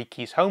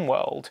Chouriki's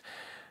homeworld,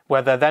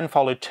 where they're then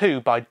followed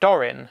too by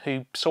Dorin,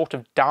 who sort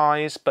of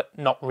dies but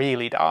not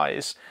really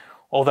dies,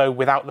 although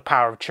without the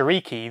power of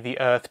Chouriki, the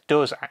Earth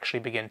does actually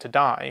begin to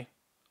die.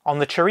 On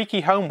the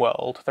Chouriki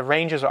homeworld, the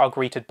Rangers are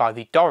greeted by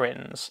the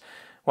Dorins,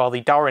 while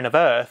the Dorin of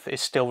Earth is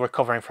still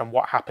recovering from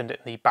what happened in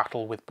the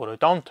battle with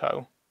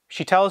Borodonto.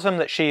 She tells them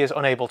that she is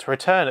unable to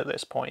return at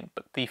this point,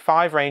 but the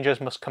 5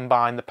 Rangers must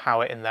combine the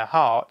power in their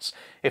hearts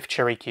if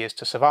Chouriki is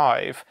to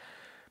survive.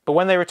 But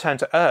when they return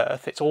to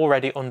Earth, it's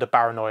already under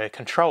Baranoia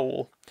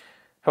control.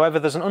 However,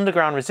 there's an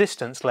underground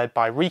resistance led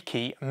by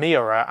Riki,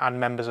 Miura and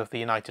members of the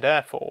United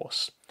Air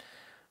Force.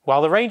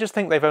 While the Rangers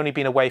think they've only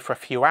been away for a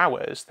few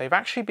hours, they've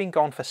actually been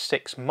gone for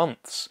 6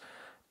 months.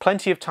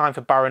 Plenty of time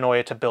for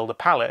Baranoia to build a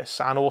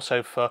palace, and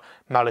also for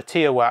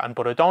Malatiawa and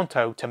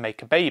Burodonto to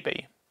make a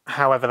baby.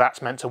 However,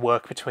 that's meant to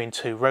work between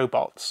 2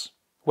 robots.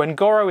 When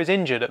Goro is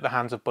injured at the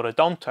hands of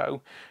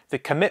Burodonto, the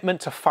commitment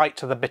to fight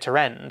to the bitter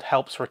end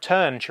helps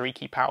return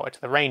Chouriki power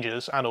to the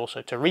Rangers and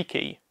also to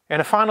Riki.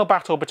 In a final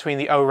battle between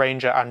the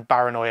Ohranger and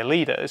Baranoia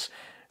leaders,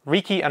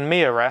 Riki and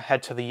Miura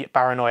head to the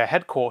Baranoia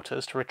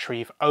headquarters to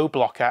retrieve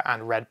O-Blocker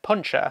and Red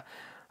Puncher,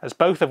 as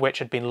both of which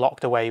had been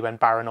locked away when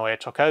Baranoia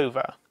took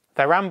over.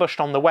 They're ambushed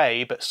on the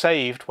way, but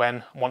saved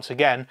when, once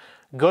again,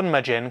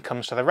 Gunmajin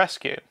comes to the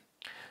rescue.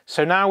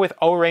 So now with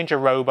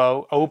Ohranger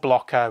Robo,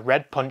 O-Blocker,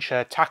 Red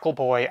Puncher, Tackle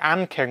Boy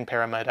and King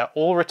Pyramida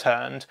all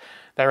returned,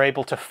 they're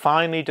able to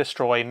finally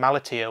destroy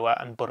Malatiawa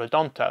and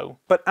Burodonto.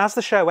 But as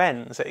the show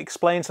ends, it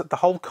explains that the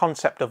whole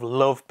concept of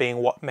love being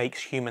what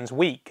makes humans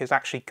weak is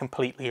actually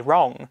completely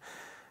wrong.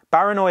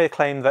 Baranoia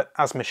claim that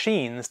as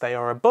machines they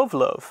are above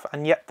love,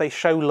 and yet they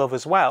show love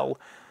as well.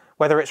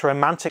 Whether it's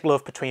romantic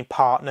love between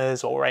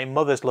partners or a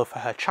mother's love for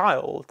her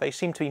child, they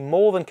seem to be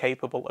more than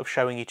capable of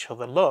showing each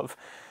other love.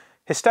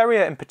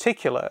 Hysteria in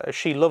particular, as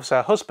she loves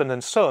her husband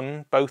and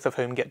son, both of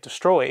whom get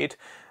destroyed,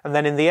 and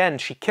then in the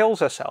end she kills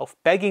herself,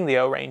 begging the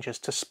Ohrangers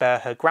to spare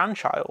her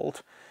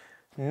grandchild.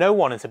 No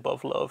one is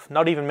above love,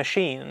 not even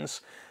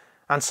machines.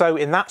 And so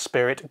in that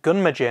spirit,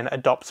 Gunmajin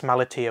adopts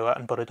Malatiawa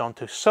and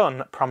Burodonto's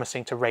son,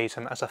 promising to raise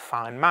him as a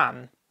fine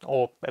man,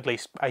 or at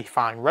least a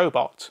fine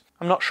robot.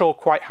 I'm not sure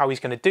quite how he's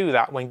going to do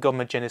that when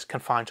Gunmajin is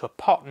confined to a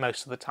pot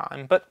most of the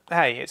time, but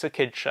hey, it's a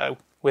kids' show.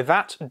 With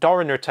that,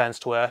 Doran returns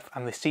to Earth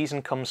and the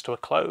season comes to a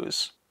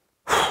close.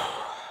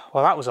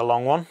 Well, that was a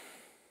long one.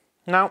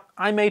 Now,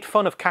 I made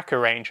fun of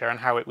Kakuranger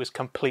and how it was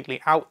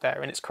completely out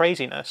there in its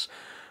craziness,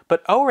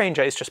 but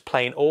Ohranger is just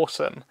plain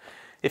awesome.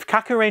 If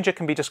Kakuranger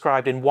can be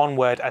described in one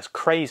word as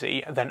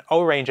crazy, then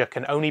Ohranger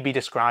can only be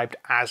described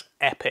as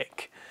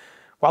epic.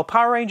 While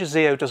Power Rangers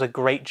Zeo does a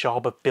great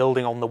job of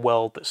building on the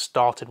world that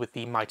started with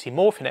the Mighty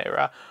Morphin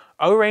era,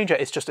 Ohranger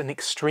is just an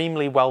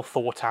extremely well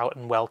thought out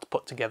and well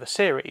put together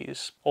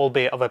series,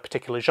 albeit of a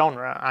particular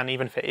genre, and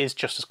even if it is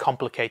just as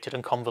complicated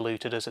and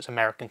convoluted as its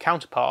American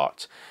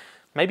counterpart,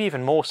 maybe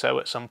even more so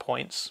at some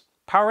points.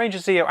 Power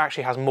Rangers Zeo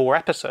actually has more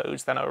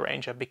episodes than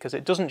Ohranger because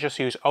it doesn't just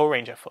use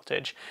Ohranger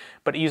footage,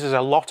 but it uses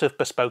a lot of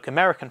bespoke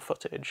American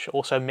footage,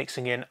 also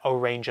mixing in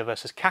Ohranger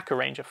versus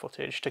Kakuranger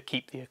footage to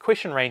keep the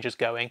Equation Rangers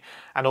going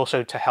and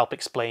also to help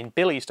explain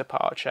Billy's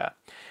departure.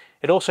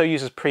 It also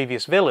uses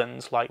previous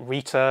villains like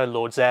Rita,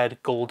 Lord Zed,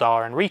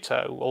 Guldar and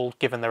Rito, all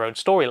given their own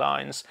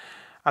storylines,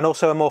 and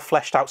also a more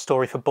fleshed out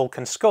story for Bulk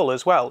and Skull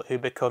as well, who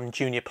become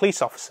junior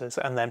police officers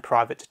and then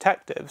private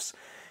detectives,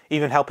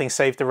 even helping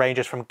save the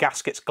Rangers from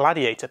Gasket's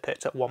gladiator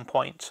pit at one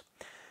point.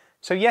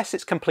 So yes,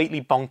 it's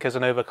completely bonkers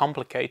and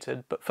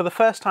overcomplicated, but for the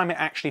first time it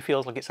actually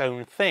feels like its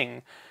own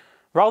thing.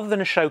 Rather than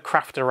a show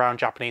crafted around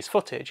Japanese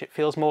footage, it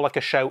feels more like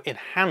a show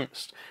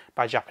enhanced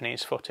by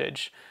Japanese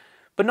footage.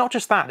 But not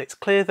just that, it's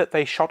clear that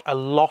they shot a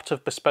lot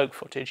of bespoke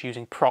footage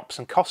using props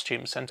and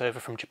costumes sent over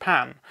from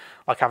Japan,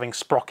 like having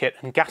Sprocket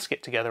and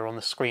Gasket together on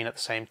the screen at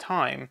the same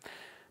time.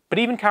 But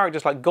even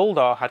characters like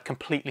Guldar had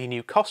completely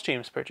new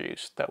costumes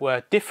produced that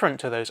were different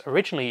to those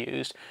originally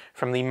used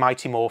from the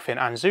Mighty Morphin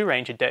and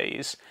Zyuranger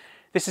days.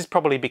 This is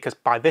probably because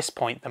by this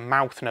point the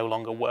mouth no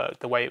longer worked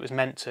the way it was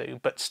meant to,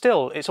 but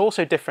still, it's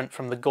also different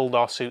from the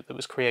Guldar suit that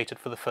was created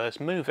for the first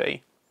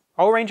movie.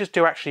 Ohrangers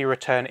do actually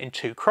return in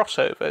 2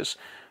 crossovers,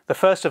 the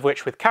first of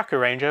which with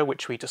Kakuranger,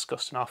 which we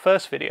discussed in our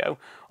first video,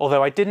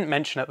 although I didn't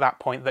mention at that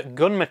point that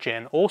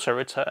Gunmajin also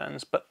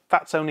returns, but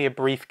that's only a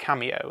brief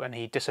cameo and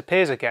he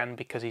disappears again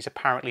because he's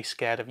apparently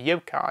scared of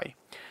yokai.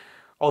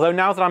 Although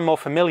now that I'm more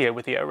familiar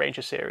with the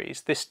Ohranger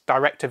series, this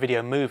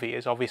direct-to-video movie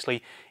is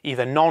obviously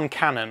either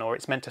non-canon or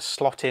it's meant to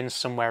slot in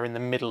somewhere in the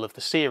middle of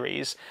the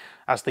series,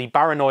 as the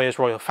Baranoia's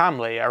royal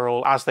family are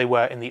all as they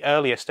were in the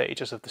earlier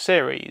stages of the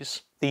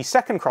series. The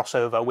second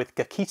crossover with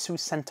Chōriki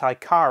Sentai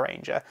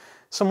Ohranger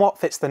somewhat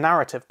fits the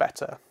narrative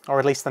better, or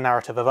at least the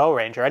narrative of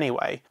Ohranger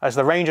anyway, as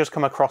the Rangers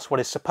come across what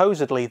is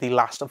supposedly the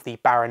last of the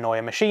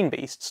Baranoia machine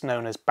beasts,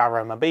 known as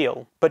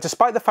Baromobile. But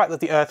despite the fact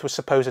that the Earth was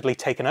supposedly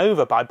taken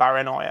over by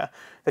Baranoia,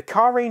 the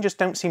Ohrangers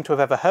don't seem to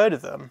have ever heard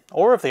of them,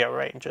 or of the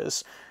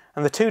Ohrangers,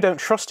 and the two don't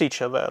trust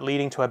each other,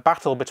 leading to a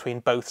battle between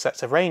both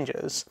sets of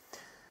Rangers.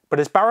 But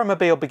as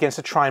Baromobile begins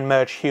to try and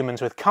merge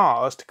humans with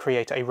cars to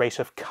create a race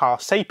of car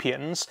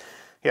sapiens,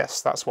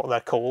 yes, that's what they're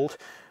called,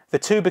 the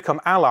two become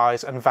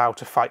allies and vow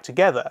to fight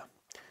together.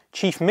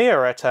 Chief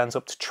Miura turns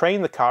up to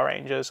train the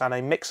Ohrangers, and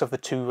a mix of the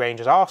two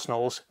Rangers'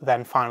 arsenals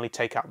then finally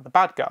take out the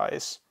bad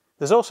guys.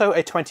 There's also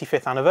a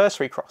 25th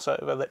anniversary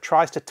crossover that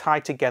tries to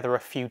tie together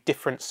a few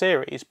different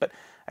series, but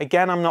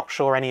again I'm not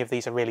sure any of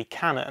these are really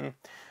canon.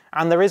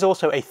 And there is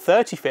also a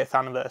 35th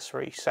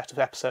anniversary set of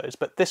episodes,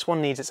 but this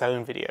one needs its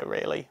own video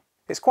really.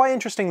 It's quite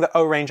interesting that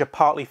Ohranger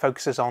partly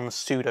focuses on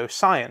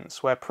pseudoscience,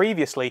 where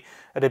previously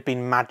it had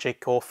been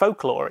magic or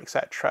folklore,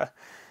 etc.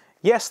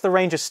 Yes, the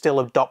Rangers still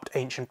adopt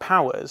ancient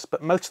powers,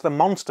 but most of the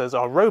monsters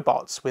are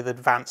robots with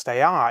advanced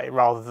AI,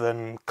 rather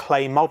than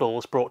clay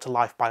models brought to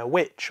life by a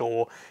witch,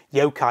 or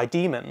yokai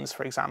demons,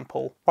 for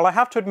example. While I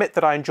have to admit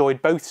that I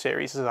enjoyed both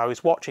series as I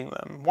was watching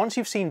them, once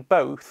you've seen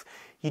both,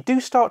 you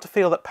do start to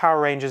feel that Power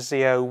Rangers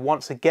Zeo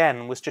once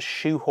again was just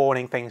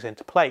shoehorning things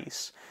into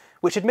place,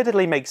 which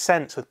admittedly makes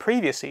sense with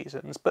previous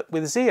seasons, but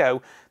with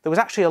Zeo, there was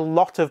actually a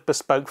lot of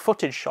bespoke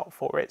footage shot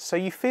for it, so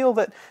you feel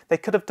that they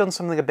could have done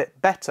something a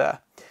bit better.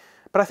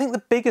 But I think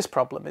the biggest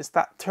problem is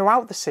that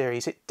throughout the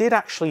series, it did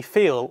actually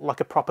feel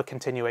like a proper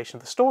continuation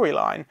of the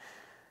storyline.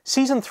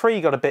 Season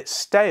 3 got a bit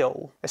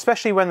stale,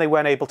 especially when they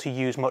weren't able to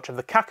use much of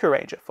the Kaku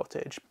Ranger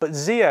footage, but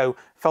Zeo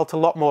felt a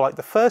lot more like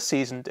the first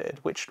season did,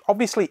 which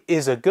obviously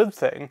is a good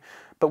thing,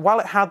 but while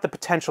it had the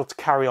potential to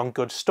carry on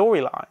good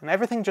storyline,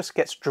 everything just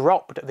gets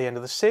dropped at the end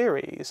of the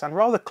series, and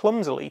rather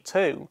clumsily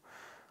too.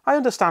 I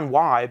understand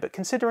why, but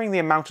considering the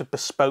amount of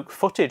bespoke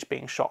footage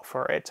being shot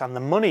for it, and the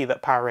money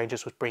that Power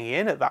Rangers was bringing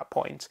in at that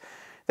point,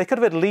 they could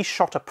have at least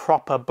shot a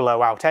proper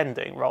blowout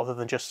ending, rather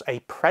than just a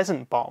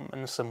present bomb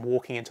and some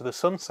walking into the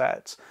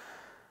sunset.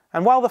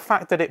 And while the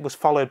fact that it was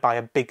followed by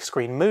a big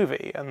screen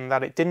movie, and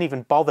that it didn't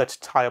even bother to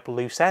tie up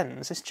loose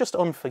ends, is just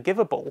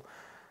unforgivable.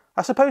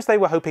 I suppose they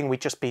were hoping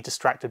we'd just be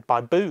distracted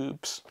by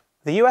boobs.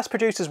 The US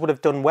producers would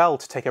have done well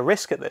to take a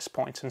risk at this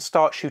point and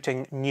start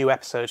shooting new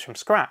episodes from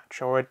scratch,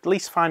 or at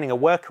least finding a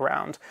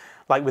workaround,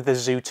 like with the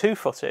Zoo 2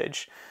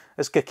 footage,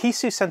 as Chōriki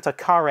Sentai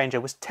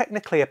Ohranger was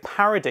technically a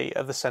parody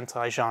of the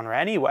Sentai genre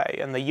anyway,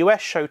 and the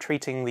US show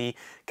treating the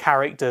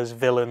characters,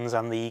 villains,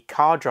 and the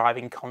car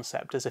driving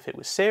concept as if it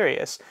was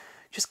serious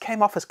just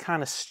came off as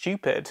kind of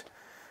stupid.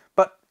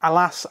 But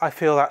alas, I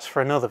feel that's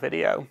for another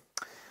video.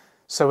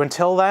 So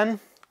until then,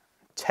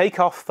 take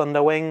off,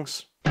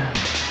 Thunderwings.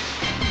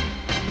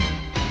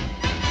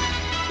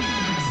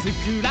 ス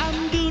クラ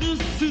ンブル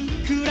ス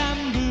クラ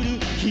ンブ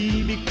ル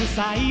響く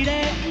サイ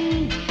レ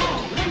ン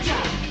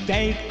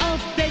Take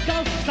off, take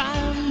off, サ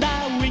ンダ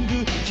ーウィング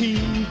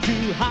緊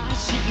急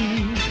発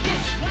進